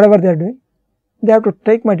 whatever they are doing, they have to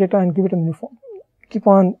take my data and give it in a new form, keep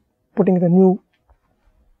on putting the new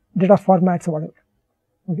data formats or whatever,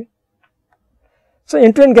 okay. So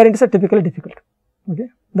end-to-end guarantees are typically difficult, okay,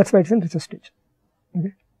 that's why it's in research stage,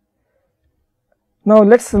 okay. Now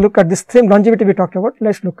let's look at this same longevity we talked about,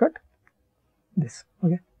 let's look at this,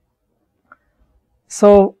 okay.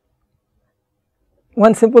 So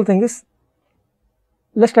one simple thing is,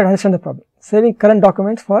 let's try to understand the problem, saving current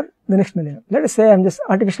documents for the next millennium. Let us say I'm just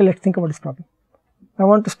artificially, let's think about this problem. I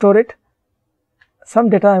want to store it, some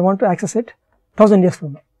data I want to access it 1000 years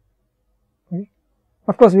from now, okay.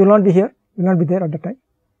 Of course, we will not be here, we will not be there at the time,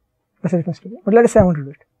 that's a different story, but let us say I want to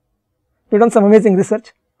do it. We've done some amazing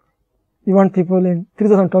research, you want people in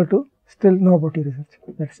 3012 to still know about your research,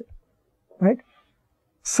 let's say, right.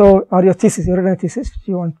 So, or your thesis, your written thesis,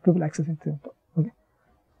 you want people accessing 3012, okay.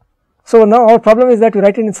 So now our problem is that we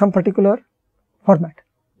write it in some particular format.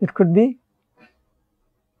 It could be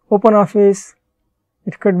OpenOffice,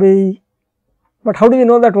 it could be, but how do we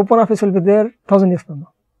know that OpenOffice will be there 1000 years from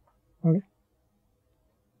now, okay.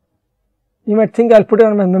 You might think I'll put it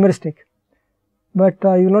on my memory stick, but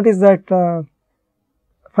you notice that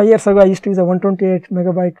 5 years ago I used to use a 128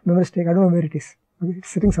 megabyte memory stick, I don't know where it is, okay. It's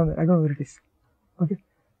sitting somewhere, I don't know where it is, okay.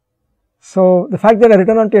 So the fact that I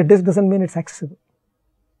written onto a disk doesn't mean it's accessible,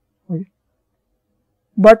 okay.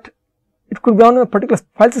 But it could be on a particular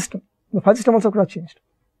file system, the file system also could have changed.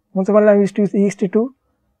 Once upon a time I used to use ext2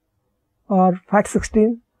 or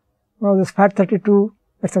FAT16, now this FAT32,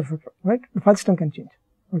 etc., right, the file system can change,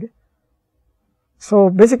 okay.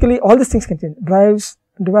 So basically all these things can change, drives,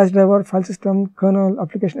 device driver, file system, kernel,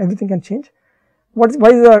 application, everything can change. Why is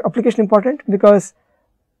the application important? Because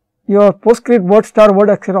your PostScript, Word star, Word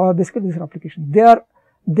etc. are basically these are applications.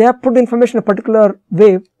 They have put the information a particular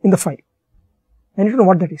way in the file. I need to know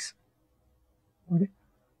what that is, okay.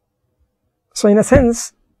 So in a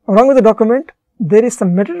sense, along with the document, there is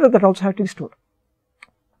some metadata that also have to be stored.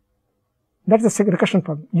 That's the recursion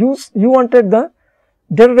problem. You wanted the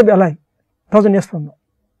data to be alive 1000 years from now.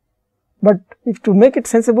 But if to make it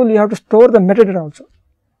sensible, you have to store the metadata also.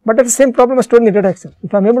 But that's the same problem as storing the data itself.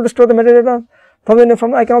 If I am able to store the metadata 1000 years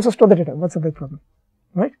from now, I can also store the data. What's the big problem,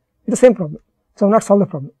 right? It's the same problem. So I have not solved the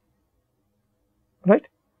problem, right?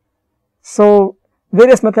 So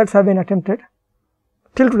various methods have been attempted.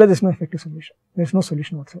 Till today, there is no effective solution. There is no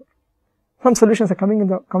solution whatsoever. Some solutions are coming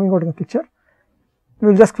out in the picture. We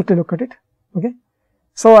will just quickly look at it, okay?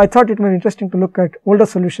 So I thought it may be interesting to look at older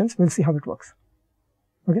solutions. We'll see how it works,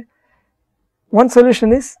 okay? One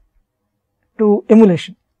solution is to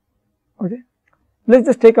emulation, okay. Let's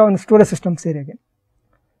just take our storage systems here again.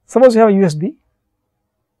 Suppose you have a USB.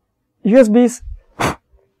 USBs,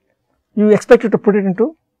 you expect it to put it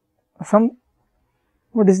into some,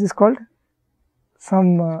 what is this called?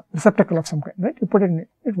 Some receptacle of some kind, right? You put it in it,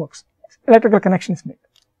 it works. Electrical connection is made.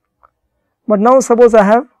 But now suppose I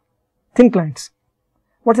have thin clients.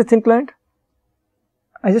 What's a thin client?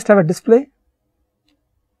 I just have a display.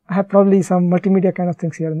 I have probably some multimedia kind of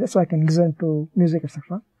things here and there, so I can listen to music,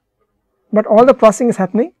 etc. But all the processing is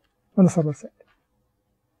happening on the server side.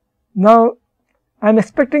 Now, I am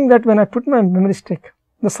expecting that when I put my memory stick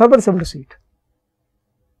the server is able to see it,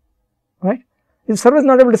 right. If the server is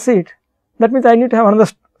not able to see it, that means I need to have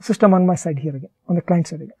another system on my side here again, on the client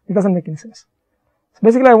side again. It doesn't make any sense. So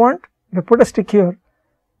basically I want, if I put a stick here,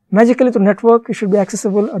 magically through network it should be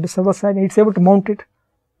accessible at the server side, and it's able to mount it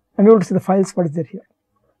and be able to see the files what is there here,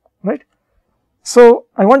 right. So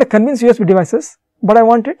I want to convince USB devices, but I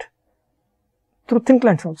want it through thin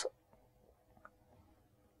clients also.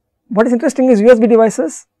 What is interesting is USB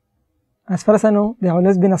devices, as far as I know, they have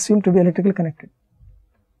always been assumed to be electrically connected,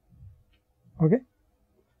 okay.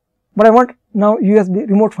 But I want now USB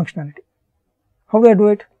remote functionality. How do I do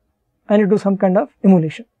it? I need to do some kind of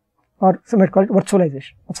emulation, or some might call it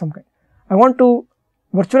virtualization of some kind. I want to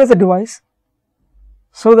virtualize the device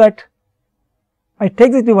so that I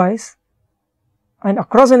take this device and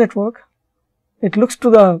across the network it looks to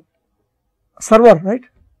the server, right,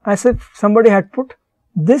 as if somebody had put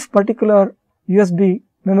this particular USB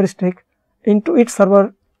memory stick into its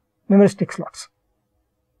server memory stick slots.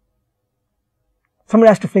 Somebody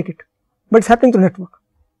has to fake it, but it's happening through network,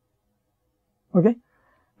 okay.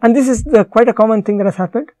 And this is quite a common thing that has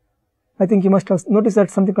happened. I think you must have noticed that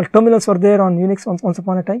something called terminals were there on Unix once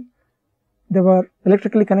upon a time. They were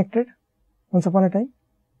electrically connected once upon a time,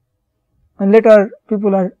 and later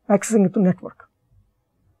people are accessing it to network.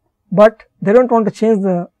 But they don't want to change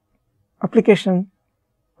the application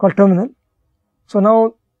called terminal. So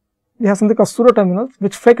now we have something called pseudo terminals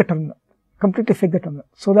which fake a terminal, completely fake the terminal,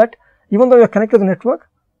 so that even though you are connected to the network,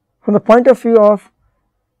 from the point of view of,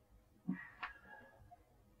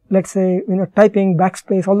 let's say, typing,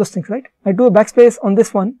 backspace, all those things, right. I do a backspace on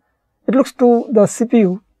this one, it looks to the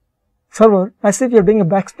CPU server as if you are doing a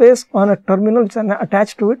backspace on a terminal which is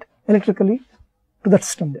attached to it electrically to that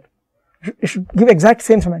system there. It should give exact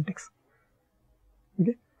same semantics,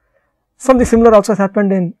 okay. Something similar also has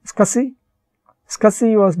happened in SCSI.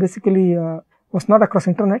 SCSI was basically, was not across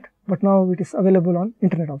internet, but now it is available on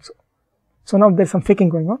internet also. So now there is some faking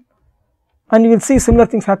going on, and you will see similar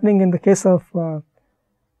things happening in the case of,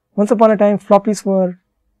 once upon a time floppies were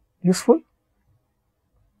useful.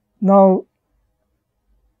 Now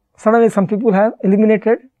suddenly some people have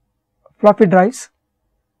eliminated floppy drives,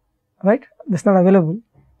 right, that is not available,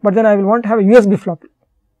 but then I will want to have a USB floppy,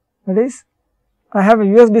 that is, I have a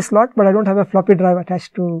USB slot, but I don't have a floppy drive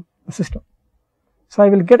attached to the system. So I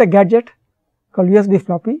will get a gadget called USB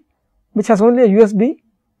floppy, which has only a USB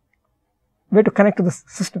way to connect to the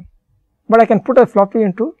system, but I can put a floppy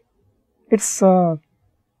into its,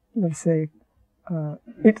 let's say,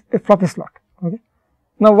 it's a floppy slot, okay.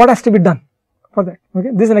 Now what has to be done for that, okay.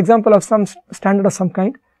 This is an example of some standard of some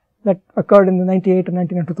kind that occurred in the 98 or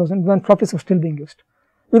 99, 2000 when floppies were still being used.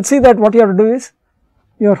 You will see that what you have to do is,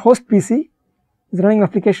 your host PC is running an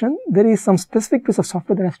application, there is some specific piece of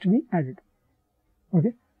software that has to be added,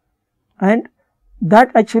 okay. And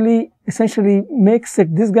that actually essentially makes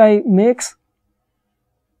it, this guy makes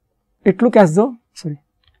it look as though,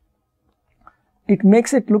 it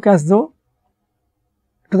makes it look as though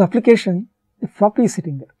to the application a floppy is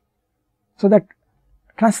sitting there. So that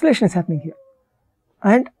translation is happening here,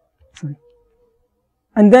 and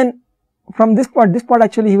then from this part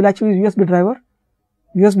actually he will actually use USB driver,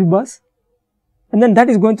 USB bus, and then that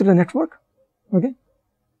is going through the network, okay.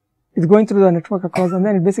 It's going through the network across, and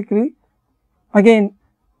then it basically, again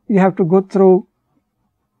you have to go through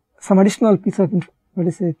some additional piece of, what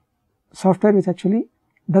is it, software which actually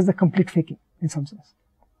does the complete faking in some sense,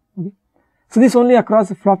 okay. So this only across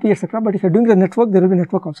the floppy, etc., but if you are doing the network, there will be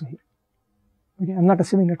network also here, okay. I am not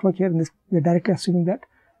assuming network here in this, we are directly assuming that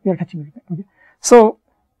we are touching it, okay. So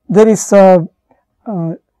there is,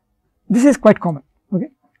 this is quite common, okay.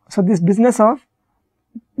 So this business of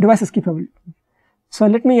devices capable. So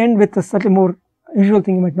let me end with a slightly more usual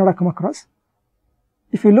thing you might not have come across.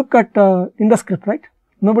 If you look at IndaScript, right,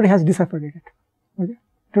 nobody has deciphered it, okay.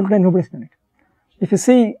 Till today nobody has done it. If you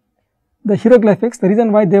see the hieroglyphics, the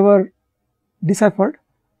reason why they were deciphered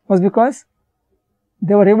was because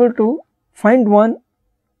they were able to find one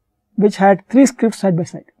which had 3 scripts side by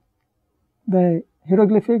side. The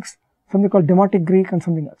hieroglyphics, something called Demotic Greek and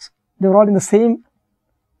something else. They were all in the same,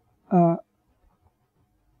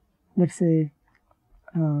 let's say,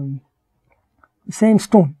 same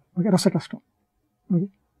stone, okay, Rosetta Stone, okay.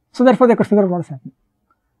 So therefore they could figure out what is happening,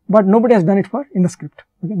 but nobody has done it for IndaScript,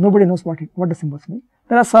 okay. Nobody knows what the symbols mean.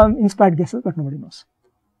 There are some inspired guesses, but nobody knows.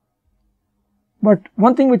 But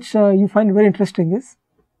one thing which you find very interesting is,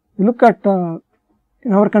 you look at,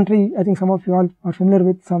 in our country, I think some of you all are familiar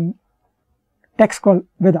with some text called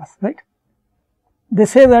Vedas, right. They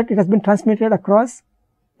say that it has been transmitted across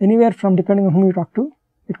anywhere from, depending on whom you talk to,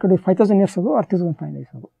 it could be 5000 years ago or 3500 years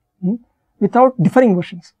ago, without differing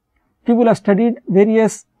versions. people have studied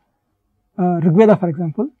various Rigveda, for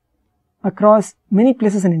example, across many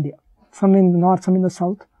places in India, some in the north, some in the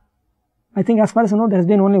south. I think as far as I know, there has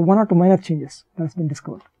been only 1 or 2 minor changes that has been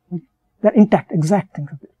discovered. Okay. They are intact, exact things.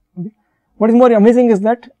 Okay. What is more amazing is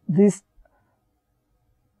that these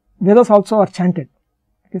Vedas also are chanted,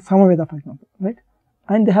 okay, Samaveda, for example, right?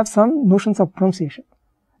 And they have some notions of pronunciation.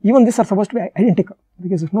 Even these are supposed to be identical,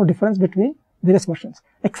 because there is no difference between various versions,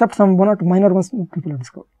 except some 1 or 2 minor ones people have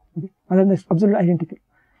discovered. Okay. Other than it's absolutely identical.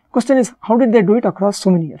 Question is, how did they do it across so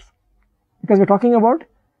many years? Because we are talking about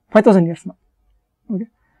 5,000 years now. Okay.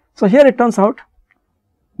 So here it turns out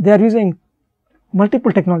they are using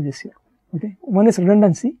multiple technologies here. Okay. One is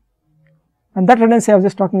redundancy, and that redundancy I was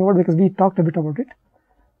just talking about because we talked a bit about it.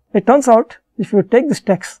 It turns out if you take this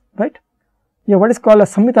text, right, you have what is called a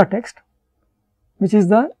Samhita text, which is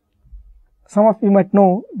the, some of you might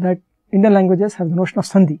know that Indian languages have the notion of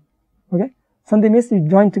Sandhi. Okay. Sandhi means you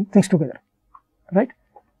join things together, right?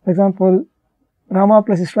 For example, Rama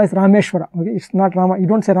plus Ishvara is Rameshwara. Okay. It's not Rama. You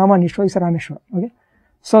don't say Rama and Ishvara, you say Rameshwara. Okay.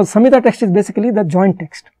 So Samhita text is basically the joint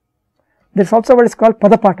text. There is also what is called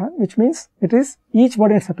Padapata, which means it is each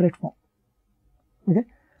word in a separate form. Okay.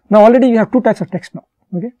 Now already you have 2 types of text now.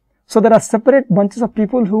 Okay. So there are separate bunches of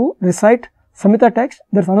people who recite Samhita text.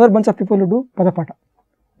 There is another bunch of people who do Padapata.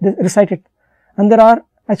 They recite it. And there are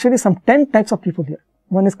actually some 10 types of people here.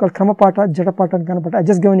 One is called Kramapata, Jatapata and Ganapata. I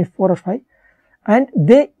just given you 4 or 5. And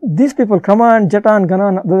these people, Krama and Jata and Gana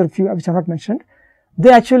and other few which are not mentioned,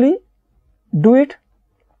 they actually do it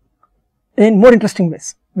in more interesting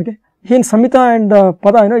ways. Okay. Here in Samhita and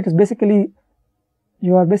Pada, it is basically,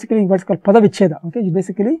 you are basically what is called Pada Vicheda. Okay. You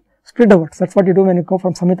basically split the words. That's what you do when you go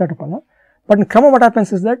from Samhita to Pada. But in Krama, what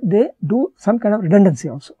happens is that they do some kind of redundancy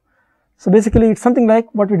also. So basically it's something like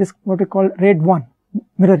what we call RAID 1,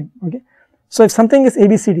 mirroring. Okay. So if something is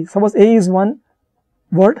ABCD, suppose A is one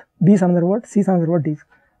word, B is another word, C is another word, D.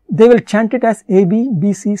 They will chant it as A, B,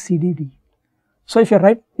 B, C, C, D, D. So if you're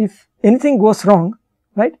right, if anything goes wrong,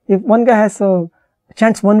 right, if one guy has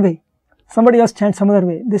chants one way, somebody else chants some other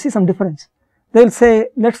way, they see some difference. They will say,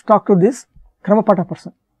 let's talk to this Kramapata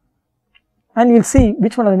person. And you'll see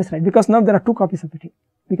which one of them is right, because now there are 2 copies of it here.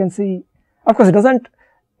 We can see, of course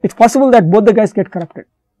it's possible that both the guys get corrupted.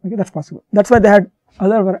 Okay, that's possible. That's why they had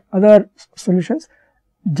other solutions,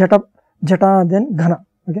 Jata, then Ghana.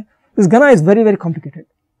 Okay. This Ghana is very, very complicated.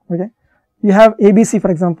 Okay. You have ABC, for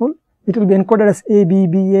example, it will be encoded as A, B,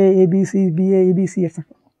 B, A, B, C, B, A, B, C, etc.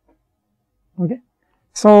 Okay.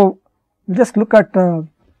 So, we'll just look at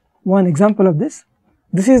one example of this.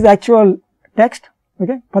 This is the actual text.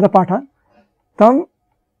 Okay. Padapata. Tam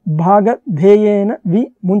bhaga dheyena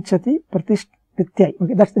vi munchati pratishthityai.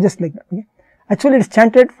 Okay. That's just like that. Okay. Actually, it's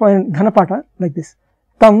chanted for Ghanapata like this.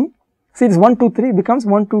 Tam, see this 1, 2, 3 becomes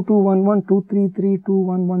 1, 2, 2, 1, 1, 2, 3, 3, 2,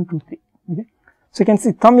 1, 1, 2, 3. Okay. So you can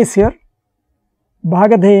see Tam is here.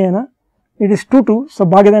 Bhagadheyena, it is 2, 2, so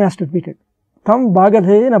Bhagadheyena has to repeat it. Tam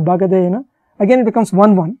Bhagadheyena, again it becomes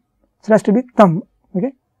 1, 1, so it has to be Tam.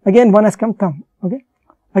 Okay. Again 1 has come Tam. Okay.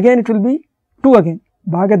 Again it will be 2 again.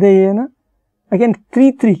 Bhagadheyena, again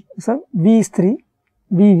 3, 3, so V is 3,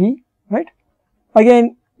 V, right.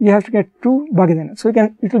 Again you have to get 2 Bhagadheyena. So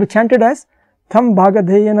it will be chanted as Tam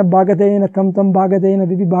Bhagadheyena, Tam Bhagadheyena,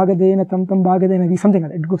 Vivi Bhagadheyena, Tam Bhagadheyena, V, something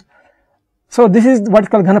like that. It goes. So this is what is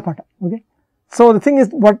called Ghanapata. Okay. So the thing is,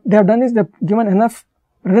 what they have done is they have given enough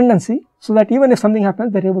redundancy so that even if something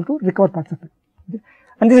happens, they are able to recover parts of it. Okay.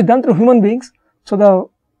 And this is done through human beings.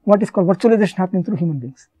 So what is called virtualization happening through human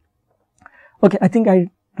beings. Okay, I think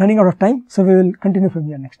I'm running out of time, so we will continue from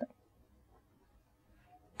here next time.